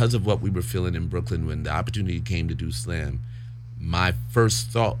 consciously, because of what we were feeling in Brooklyn when the opportunity came to do Slam, my first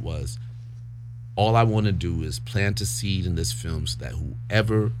thought was, all I want to do is plant a seed in this film so that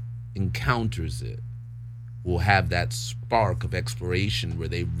whoever encounters it will have that spark of exploration where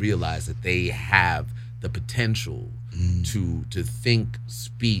they realize that they have the potential to think,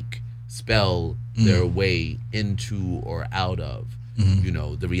 speak, spell their way into or out of you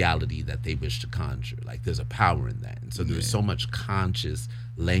know, the reality that they wish to conjure. Like there's a power in that. And so there's so much conscious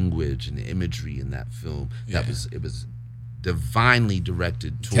language and imagery in that film that it was divinely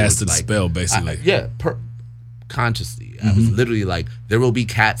directed towards casted a like, spell, basically. Consciously. I was literally like, there will be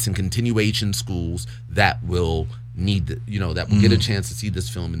cats in continuation schools that will need the, you know, that will get a chance to see this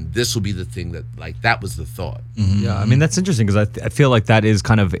film, and this will be the thing that, like, that was the thought. Yeah, I mean, that's interesting because I feel like that is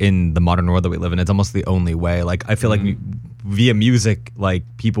kind of in the modern world that we live in. It's almost the only way. Like, I feel like via music, like,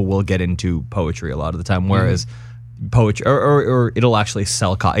 people will get into poetry a lot of the time, whereas poetry, or it'll actually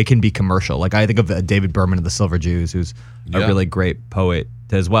sell, it can be commercial. Like, I think of David Berman of the Silver Jews, who's a really great poet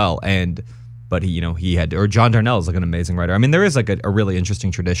as well, but he had, or John Darnell is like an amazing writer. I mean, there is like a really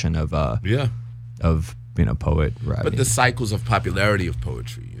interesting tradition of poet writing. But the cycles of popularity of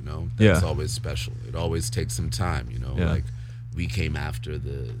poetry, you know, that's always special. It always takes some time, you know. Like we came after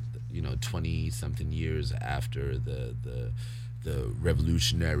the 20-something years after the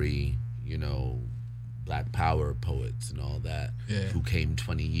revolutionary, you know, Black Power poets and all that, who came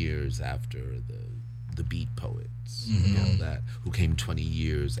 20 years after the beat poets and all that, who came 20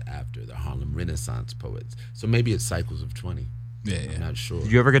 years after the Harlem Renaissance poets. So maybe it's cycles of 20. I'm not sure.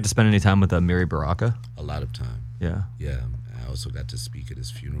 Did you ever get to spend any time with Amiri Baraka? A lot of time. Yeah. Yeah. I also got to speak at his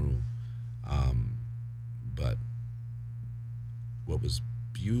funeral. But what was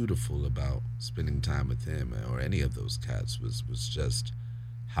beautiful about spending time with him or any of those cats was just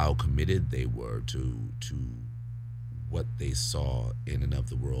how committed they were to what they saw in and of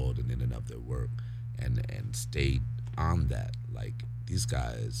the world and in and of their work, and stayed on that. Like, these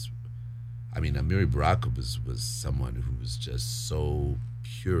guys, I mean, Amiri Baraka was someone who was just so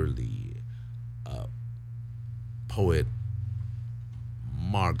purely a poet,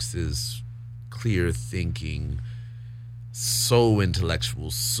 Marxist, clear thinking, so intellectual,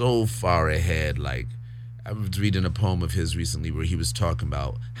 so far ahead. Like, I was reading a poem of his recently where he was talking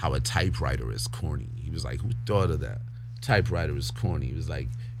about how a typewriter is corny. He was like, who thought of that? Typewriter is corny. He was like,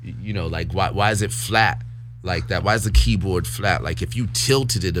 you know, like, why is it flat like that? Why is the keyboard flat? Like, if you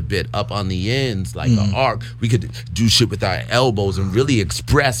tilted it a bit up on the ends, like an arc, we could do shit with our elbows and really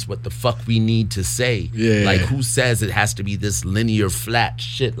express what the fuck we need to say. Like, who says it has to be this linear flat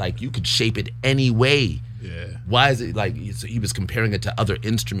shit? Like, you could shape it any way. Why is it like, so he was comparing it to other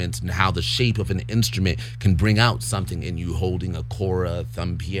instruments and how the shape of an instrument can bring out something in you, holding a kora,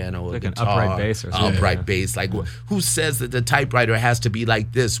 thumb piano, a like guitar, an upright bass or something. Upright bass. Like, who says that the typewriter has to be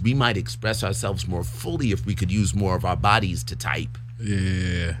like this? We might express ourselves more fully if we could use more of our bodies to type.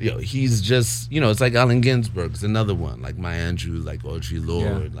 You know, he's just, you know, it's like Allen Ginsberg's another one, like Maya Angelou, like Audre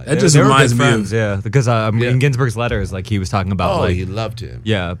Lorde. Like, that just reminds me of, because in Ginsberg's letters, like, he was talking about, like, he loved him.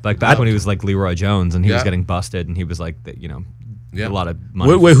 Yeah, like back when he was like Leroy Jones and he was getting busted, and he was like, you know, a lot of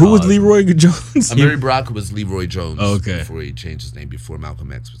money. Wait, who was Leroy Jones? Amiri Baraka was Leroy Jones. Okay. Before he changed his name, before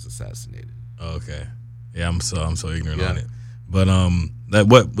Malcolm X was assassinated. Okay. Yeah, I'm so ignorant on it. But that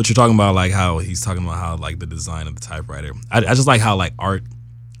what you're talking about, like how he's talking about how, like, the design of the typewriter. I just like how, like, art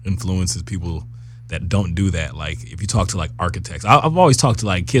influences people that don't do that. Like, if you talk to, like, architects, I've always talked to,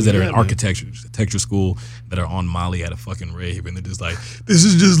 like, kids that are in architecture school that are on Molly at a fucking rave, and they're just like, this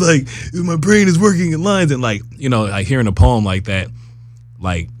is just like, my brain is working in lines, and, like, you know, like, hearing a poem like that,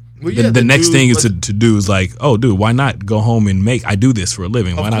 like, the next thing is to do is like, oh, dude, why not go home and make? I do this for a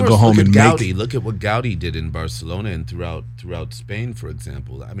living. Why not go home and Gaudi. make? Look at what Gaudi did in Barcelona and throughout Spain, for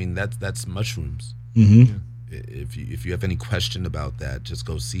example. I mean, that's mushrooms. If you have any question about that, just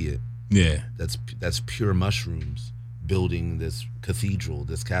go see it. Yeah, that's pure mushrooms building this cathedral,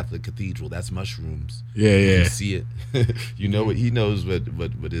 this Catholic cathedral. That's mushrooms. You see it. You know what he knows.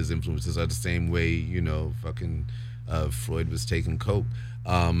 What his influences are the same way. You know, fucking Freud was taking coke.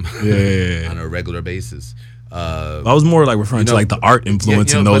 On a regular basis. I was more like referring to, like, the art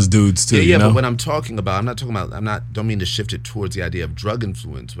influencing those dudes too. Yeah, but what I'm talking about, don't mean to shift it towards the idea of drug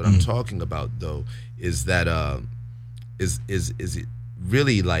influence. What I'm talking about, though, is that is it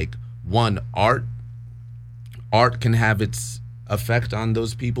really, like, one, art can have its effect on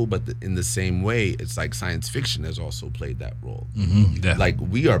those people, but in the same way, it's like science fiction has also played that role. Like,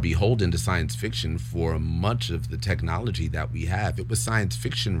 we are beholden to science fiction for much of the technology that we have. It was science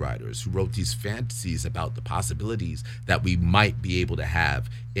fiction writers who wrote these fantasies about the possibilities that we might be able to have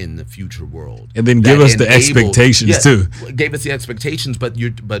in the future world, and then give us the expectations too. Gave us the expectations, but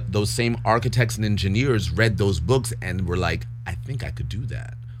those same architects and engineers read those books and were like, I think I could do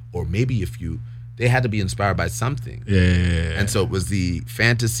that, or maybe they had to be inspired by something. And so it was the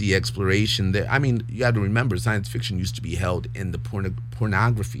fantasy exploration there. I mean, you got to remember, science fiction used to be held in the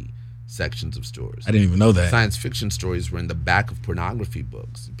pornography sections of stores. I didn't even know that. Science fiction stories were in the back of pornography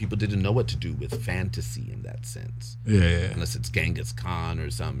books. People didn't know what to do with fantasy in that sense. Yeah. Unless it's Genghis Khan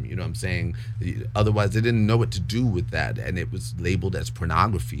or something, you know what I'm saying? Otherwise, they didn't know what to do with that, and it was labeled as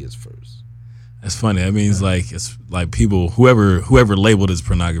pornography as first. That's funny. That means like it's like people, whoever labeled as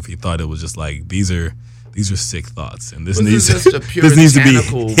pornography thought it was just like these are sick thoughts, and this needs just a this needs to be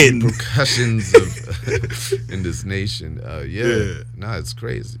puritanical hidden. repercussions of in this nation. No, it's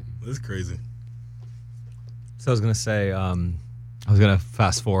crazy. That's crazy. So I was gonna say, I was gonna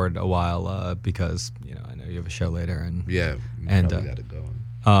fast forward a while because I know you have a show later, and Yeah, And, probably gotta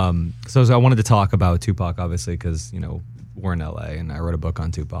go. so I wanted to talk about Tupac, obviously, because we're in LA, and I wrote a book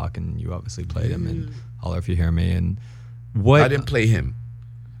on Tupac, and you obviously played him, and Holler If You Hear Me, and what I didn't play him.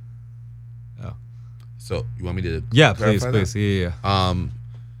 Oh. So you want me to? Yeah, clarify please, that? yeah.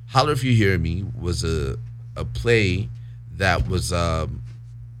 Holler If You Hear Me was a play that was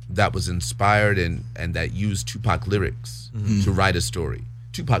inspired and that used Tupac lyrics to write a story.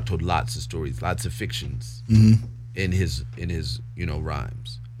 Tupac told lots of stories, lots of fictions in his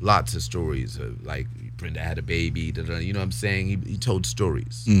rhymes. Lots of stories like Brenda had a baby. You know what I'm saying? He told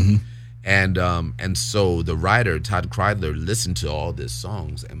stories. And so the writer Todd Kreidler listened to all these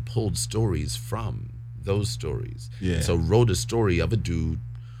songs and pulled stories from those stories. Yeah. So wrote a story of a dude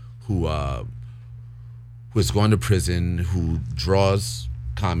who is going to prison, who draws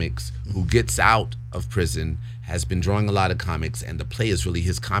comics, who gets out of prison, has been drawing a lot of comics, and the play is really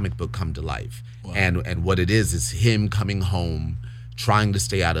his comic book come to life. Wow. And what it is him coming home, trying to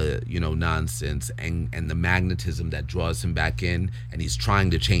stay out of nonsense, and the magnetism that draws him back in, and he's trying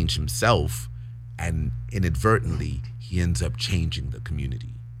to change himself, and inadvertently he ends up changing the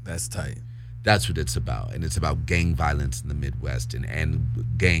community. That's tight. That's what it's about, and it's about gang violence in the Midwest,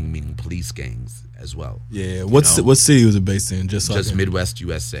 and gang meaning police gangs as well. Yeah. What city was it based in? Just Midwest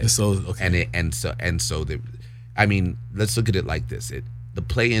USA. So okay. I mean, let's look at it like this: the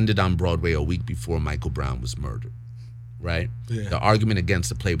play ended on Broadway a week before Michael Brown was murdered, right? Yeah. The argument against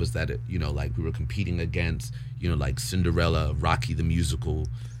the play was that like we were competing against, like Cinderella, Rocky the musical,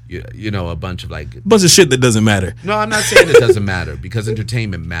 a bunch of bunch of shit that doesn't matter. No, I'm not saying it doesn't matter, because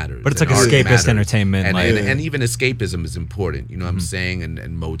entertainment matters. But it's like and art escapist matters. entertainment, And even escapism is important. You know what I'm saying? And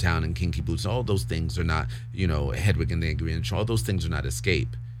Motown and Kinky Boots, all those things are not, Hedwig and the Angry Inch, all those things are not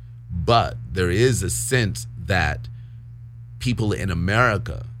escape. But there is a sense that people in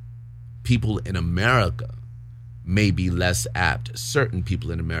America may be less apt. Certain people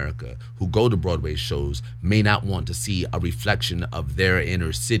in America who go to Broadway shows may not want to see a reflection of their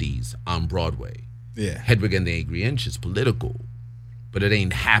inner cities on Broadway. Yeah. Hedwig and the Angry Inch is political, but it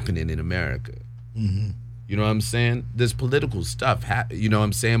ain't happening in America. You know what I'm saying? There's political stuff, you know what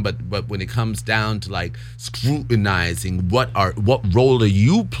I'm saying? But when it comes down to scrutinizing what role are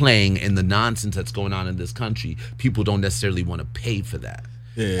you playing in the nonsense that's going on in this country, people don't necessarily want to pay for that.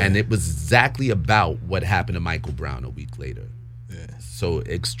 Yeah. And it was exactly about what happened to Michael Brown a week later. Yeah. So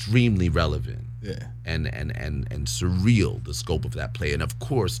extremely relevant. Yeah. And surreal, the scope of that play. And of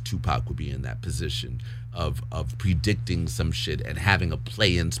course Tupac would be in that position of predicting some shit and having a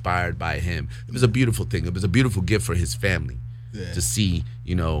play inspired by him. It was a beautiful thing. It was a beautiful gift for his family to see,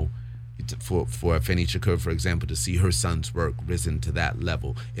 for Afeni Shakur, for example, to see her son's work risen to that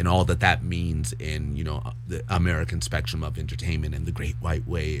level and all that means in, the American spectrum of entertainment and the Great White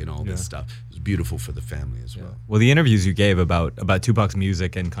Way and all this stuff. It was beautiful for the family as well. Well, the interviews you gave about Tupac's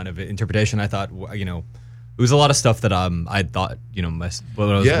music and kind of interpretation, I thought, it was a lot of stuff that I thought, when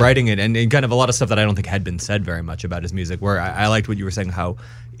I was writing it, and kind of a lot of stuff that I don't think had been said very much about his music, where I liked what you were saying, how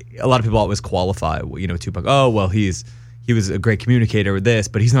a lot of people always qualify, Tupac, oh, well, he was a great communicator with this,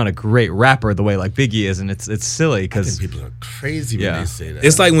 but he's not a great rapper the way like Biggie is, and it's silly because people are crazy when they say that.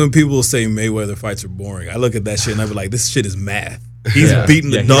 It's like when people say Mayweather fights are boring. I look at that shit and I be like, this shit is math. He's beating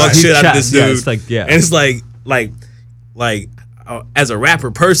the dog shit out of this dude. And it's like as a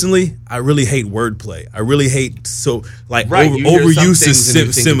rapper personally, I really hate wordplay. I really hate overuse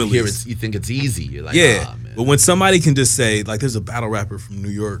of similes. You think it's easy. You're like, yeah. But when somebody can just say, there's a battle rapper from New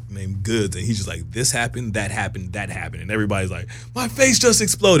York named Goods, and he's just like, this happened, that happened, that happened. And everybody's like, my face just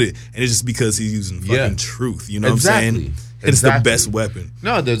exploded. And it's just because he's using fucking truth. You know what I'm saying? It's the best weapon.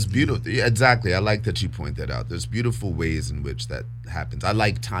 No, there's beautiful. Exactly. I like that you point that out. There's beautiful ways in which that happens. I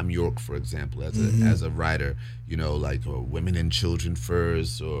like Tom York, for example, as a writer, or Women and Children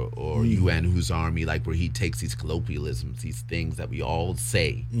First or UN Whose Army, where he takes these colloquialisms, these things that we all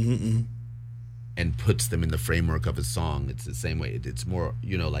say. And puts them in the framework of a song. It's the same way. It's more,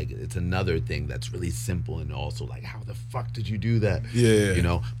 it's another thing that's really simple and also how the fuck did you do that?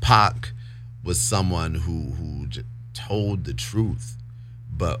 Yeah. Pac was someone who told the truth,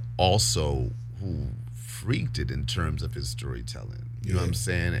 but also who freaked it in terms of his storytelling. You know what I'm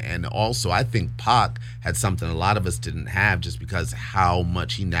saying? And also, I think Pac had something a lot of us didn't have, just because how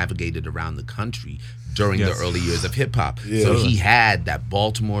much he navigated around the country during the early years of hip hop. Yeah. So he had that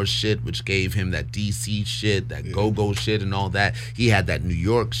Baltimore shit, which gave him that DC shit, that go-go shit and all that. He had that New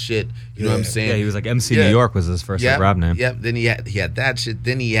York shit. You know what I'm saying? Yeah, he was like MC New York was his first rap name. Yep. Then he had that shit.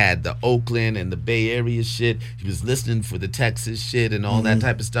 Then he had the Oakland and the Bay Area shit. He was listening for the Texas shit and all that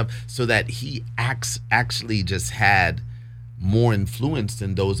type of stuff. So that he actually just had more influence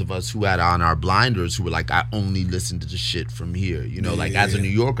than those of us who had on our blinders, who were like, I only listen to the shit from here. You know, like as a New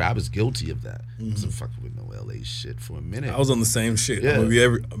Yorker, I was guilty of that. I wasn't fucking with no LA shit for a minute. I was on the same shit. Yeah.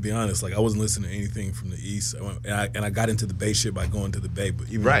 I'll be honest, like I wasn't listening to anything from the East. And I got into the Bay shit by going to the Bay. But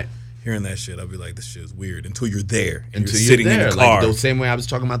even hearing that shit, I'd be like, this shit is weird until you're there. And Until you're sitting there. in the car. Like the same way I was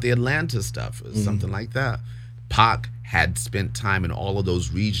talking about the Atlanta stuff, or something like that. Pac had spent time in all of those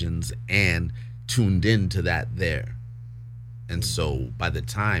regions and tuned into that there. And so by the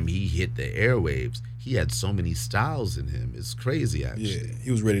time he hit the airwaves, he had so many styles in him. It's crazy, actually. Yeah,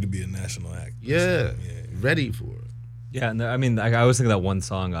 he was ready to be a national act. Yeah, ready for it. Yeah, and I mean, I always think of that one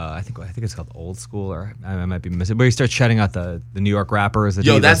song. I think it's called "Old School," or I might be missing. Where he starts shouting out the New York rappers.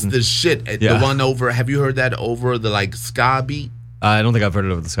 Yo, that's the shit. The one over. Have you heard that over the like ska beat? I don't think I've heard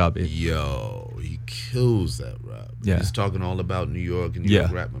it over the ska beat. Yo, he kills that rap. Yeah. He's talking all about New York and New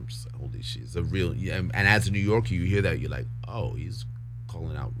York rap. I'm just like, holy shit, it's a real. Yeah, and as a New Yorker, you hear that, you're like, oh, he's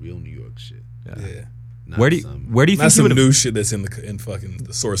calling out real New York shit. Yeah. Not Where do you Not think he some would have? new shit that's in fucking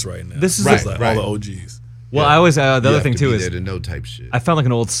the source right now. This is It's right, like all the OGs. Well, I always the You other have thing to too be is there to know type shit. I found like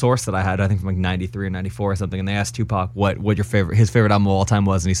an old source that I had, I think from like '93 or '94 or something, and they asked Tupac what his favorite album of all time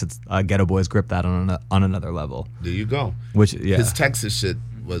was, and he said Ghetto Boys Grip That on another level. There you go. Which His Texas shit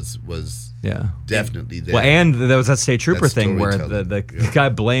was definitely there. Well, and there was that State Trooper That thing where storytelling. the guy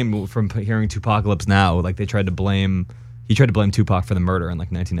blamed from hearing Tupacalypse Now, like he tried to blame Tupac for the murder in like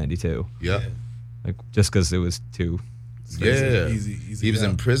 1992, yeah. like just because it was too. Yeah. Easy He was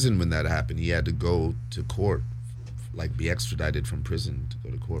out. in prison when that happened. He had to go to court, like be extradited from prison to go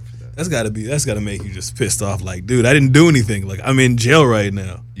to court for that. That's gotta make you just pissed off. Like, dude, I didn't do anything. Like, I'm in jail right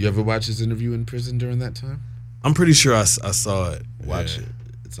now. You ever watch his interview in prison during that time? I'm pretty sure I saw it. Watch Yeah. it.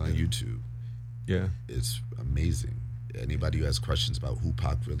 It's on YouTube. Yeah. It's amazing. Anybody who has questions about who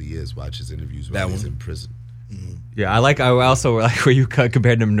Pac really is, watch his interviews That while he's one? in prison. Yeah, I also like where you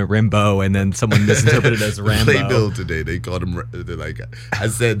compared him to Rimbo, and then someone misinterpreted it as Rambo. Playbill today, they called him. They're like, I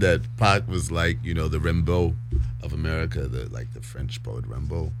said that Pac was like, you know, the Rimbaud of America, the French poet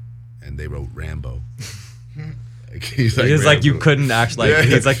Rimbaud, and they wrote Rambo. He's He's like you Rambo. couldn't actually. Yeah.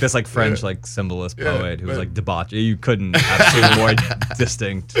 He's like this like French like symbolist poet who's like debauched. You couldn't have two more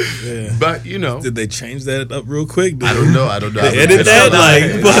distinct. Yeah. But you know, Did they change that up real quick? I don't know. They edit that? I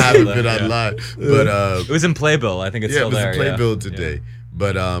haven't been online, but It was in Playbill. I think it's yeah, still it was there. a playbill today.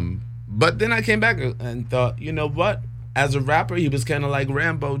 But then I came back and thought, you know what? As a rapper, he was kind of like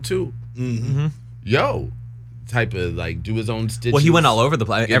Rambo too. Mm-hmm. Yo, type of like do his own stitches. Well, he went all over the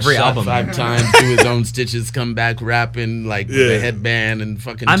place. Get Every shot album. 5 times, do his own stitches, come back rapping like with a headband and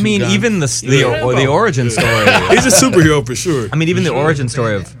fucking. I two mean, guns. even the origin story. He's a superhero for sure. I mean, even the origin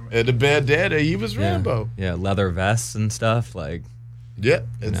story of The Bad Daddy, he was Rambo. yeah, leather vests and stuff. Like, Yeah,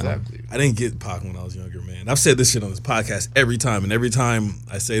 exactly. I didn't get Pac when I was younger, man. I've said this shit on this podcast every time, and every time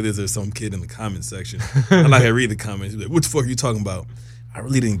I say this, there's some kid in the comment section. I'm like, I read the comments, he's like, what the fuck are you talking about? I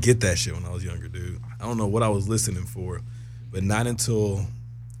really didn't get that shit when I was younger, dude. I don't know what I was listening for, but not until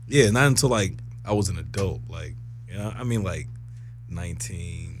like I was an adult, like, you know, I mean like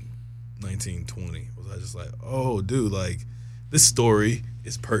 19, 20, was I just like, oh, dude, like this story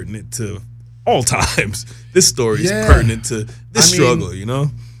is pertinent to all times. This story is pertinent to this struggle, you know?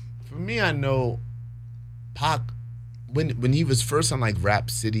 For me, I know Pac when he was first on like Rap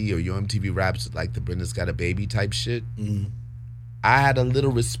City or Yo MTV Raps, like the Brenda's Got a Baby type shit. I had a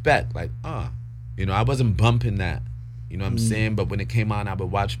little respect, like, you know, I wasn't bumping that, you know what I'm saying? But when it came on, I would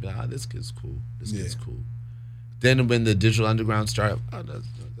watch, and be like, this kid's cool. This kid's cool. Then when the Digital Underground started,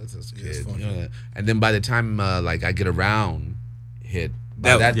 that's a kid. funny. You know, and then by the time like I Get Around hit,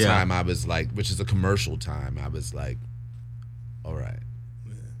 by that time I was like, which is a commercial time, I was like, all right.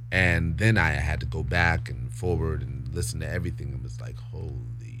 And then I had to go back and forward and listen to everything and was like,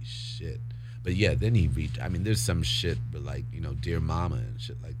 holy shit. But yeah, then he reached, I mean, there's some shit, but like, you know, Dear Mama and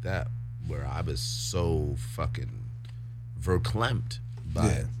shit like that, where I was so fucking verklempt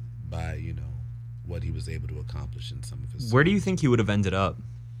by you know, what he was able to accomplish in some of his where do you songs. think he would have ended up,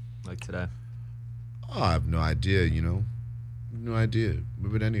 like today? Oh, I have no idea, you know. No idea.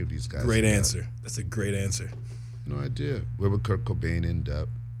 Where would any of these guys Great end up? answer. That's a great answer. No idea. Where would Kurt Cobain end up?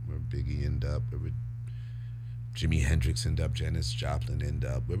 Where would Biggie end up? Where would Jimi Hendrix end up? Janis Joplin end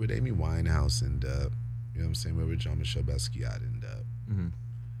up? Where would Amy Winehouse end up? You know what I'm saying? Where would Jean-Michel Basquiat end up? Mm-hmm.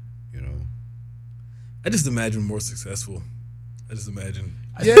 You know? I just imagine more successful. I just imagine.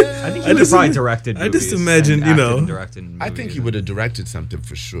 Yeah. I think he would have probably directed I just movies imagine, and you acted know. and directed movies. I think he would have directed something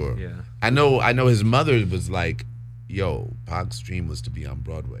for sure. Yeah. I know his mother was like, yo, Pac's dream was to be on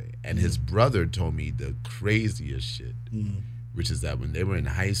Broadway. And his brother told me the craziest shit, which is that when they were in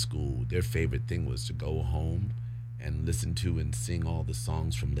high school, their favorite thing was to go home and listen to and sing all the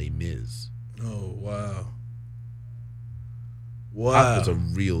songs from Les Mis. Oh, wow. Pac was a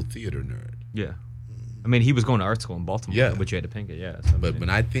real theater nerd. Yeah. I mean, he was going to art school in Baltimore, Yeah. with Jada Pinkett, yeah. So, But when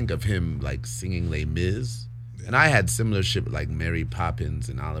I think of him like singing Les Mis, and I had similar shit with like Mary Poppins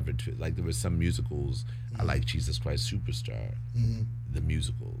and Oliver Twist. Like there were some musicals. I like Jesus Christ Superstar, the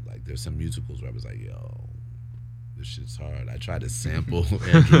musical. Like there's some musicals where I was like, yo, this shit's hard. I tried to sample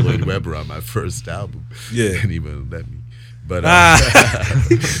Andrew Lloyd Webber on my first album. Yeah. And he wouldn't let me. But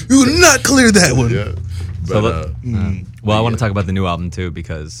You will not clear that one. yeah. So But well, I want to talk about the new album too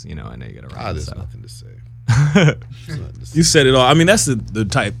because I know you got to write. there's So. nothing to say. There's nothing to say. You said it all. I mean, that's the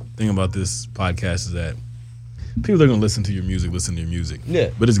type thing about this podcast is that people are gonna listen to your music.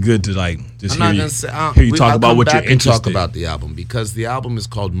 Yeah. But it's good to like just I'm hear not you, gonna say, hear you talk I'll about come what back you're and interested talk about the album because the album is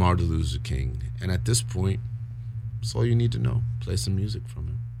called Martin Luther King, and at this point, that's all you need to know. Play some music from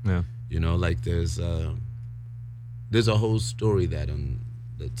it. Yeah. You know, like there's a whole story that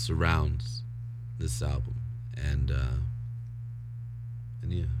surrounds this album, and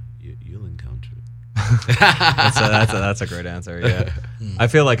yeah, you'll encounter it. That's a great answer. Yeah, I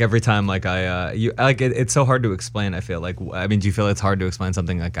feel like every time like it's so hard to explain. I feel like do you feel it's hard to explain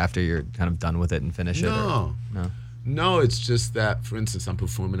something like after you're kind of done with it and finish it? Or, No, it's just that, for instance, I'm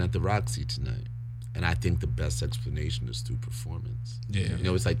performing at the Roxy tonight, and I think the best explanation is through performance. Yeah. You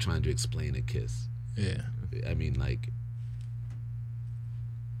know, it's like trying to explain a kiss. Yeah. I mean, like,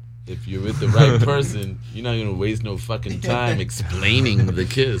 if you're with the right person, you're not gonna waste no fucking time explaining the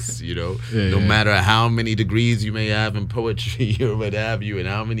kiss, you know? No matter how many degrees you may have in poetry or what have you, and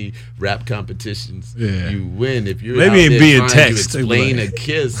how many rap competitions you win. If you're maybe out there being trying text to explain like, a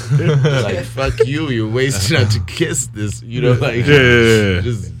kiss, like fuck you're wasting out to kiss this, you know? Like,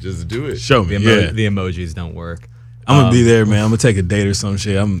 just do it. Show me. the emojis don't work. I'm gonna be there, man. I'm gonna take a date or some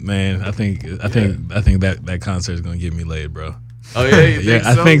shit. I think that concert is gonna get me laid, bro. Oh yeah, you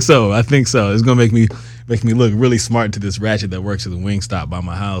think so? I think so. It's gonna make me look really smart to this ratchet that works at the Wingstop by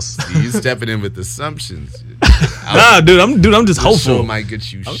my house. You stepping in with assumptions. Nah, dude, I'm just This hopeful. show might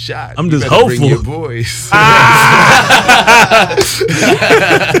get you shot. I'm You just better hopeful. Bring your boys.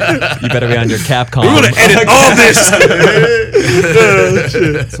 You better be on your Capcom. We're gonna edit all this.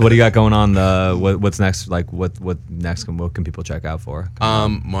 So what do you got going on? What's next? Like what next? What can people check out for?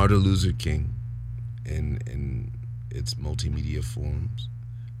 Martin Luther King, in its multimedia forms.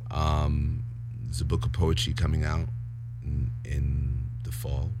 There's a book of poetry coming out in the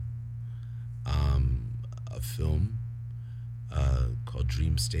fall. A film called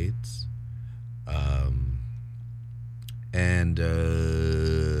Dream States, and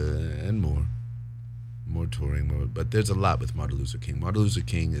more touring, but there's a lot with Martin Luther King. Martin Luther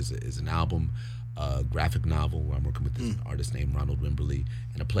King is an album, a graphic novel where I'm working with this artist named Ronald Wimberly,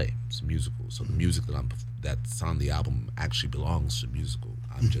 and a play. It's a musical. So the music that's on the album actually belongs to musical.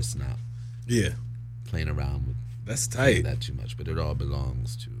 I'm just not playing around with That's tight. that too much, but it all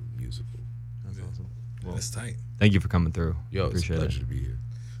belongs to musical. That's awesome. Well, That's tight. thank you for coming through. Yo, it's a Appreciate pleasure it. to be here.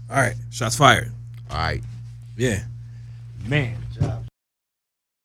 All right, shots fired. All right. Yeah. Man. Good job.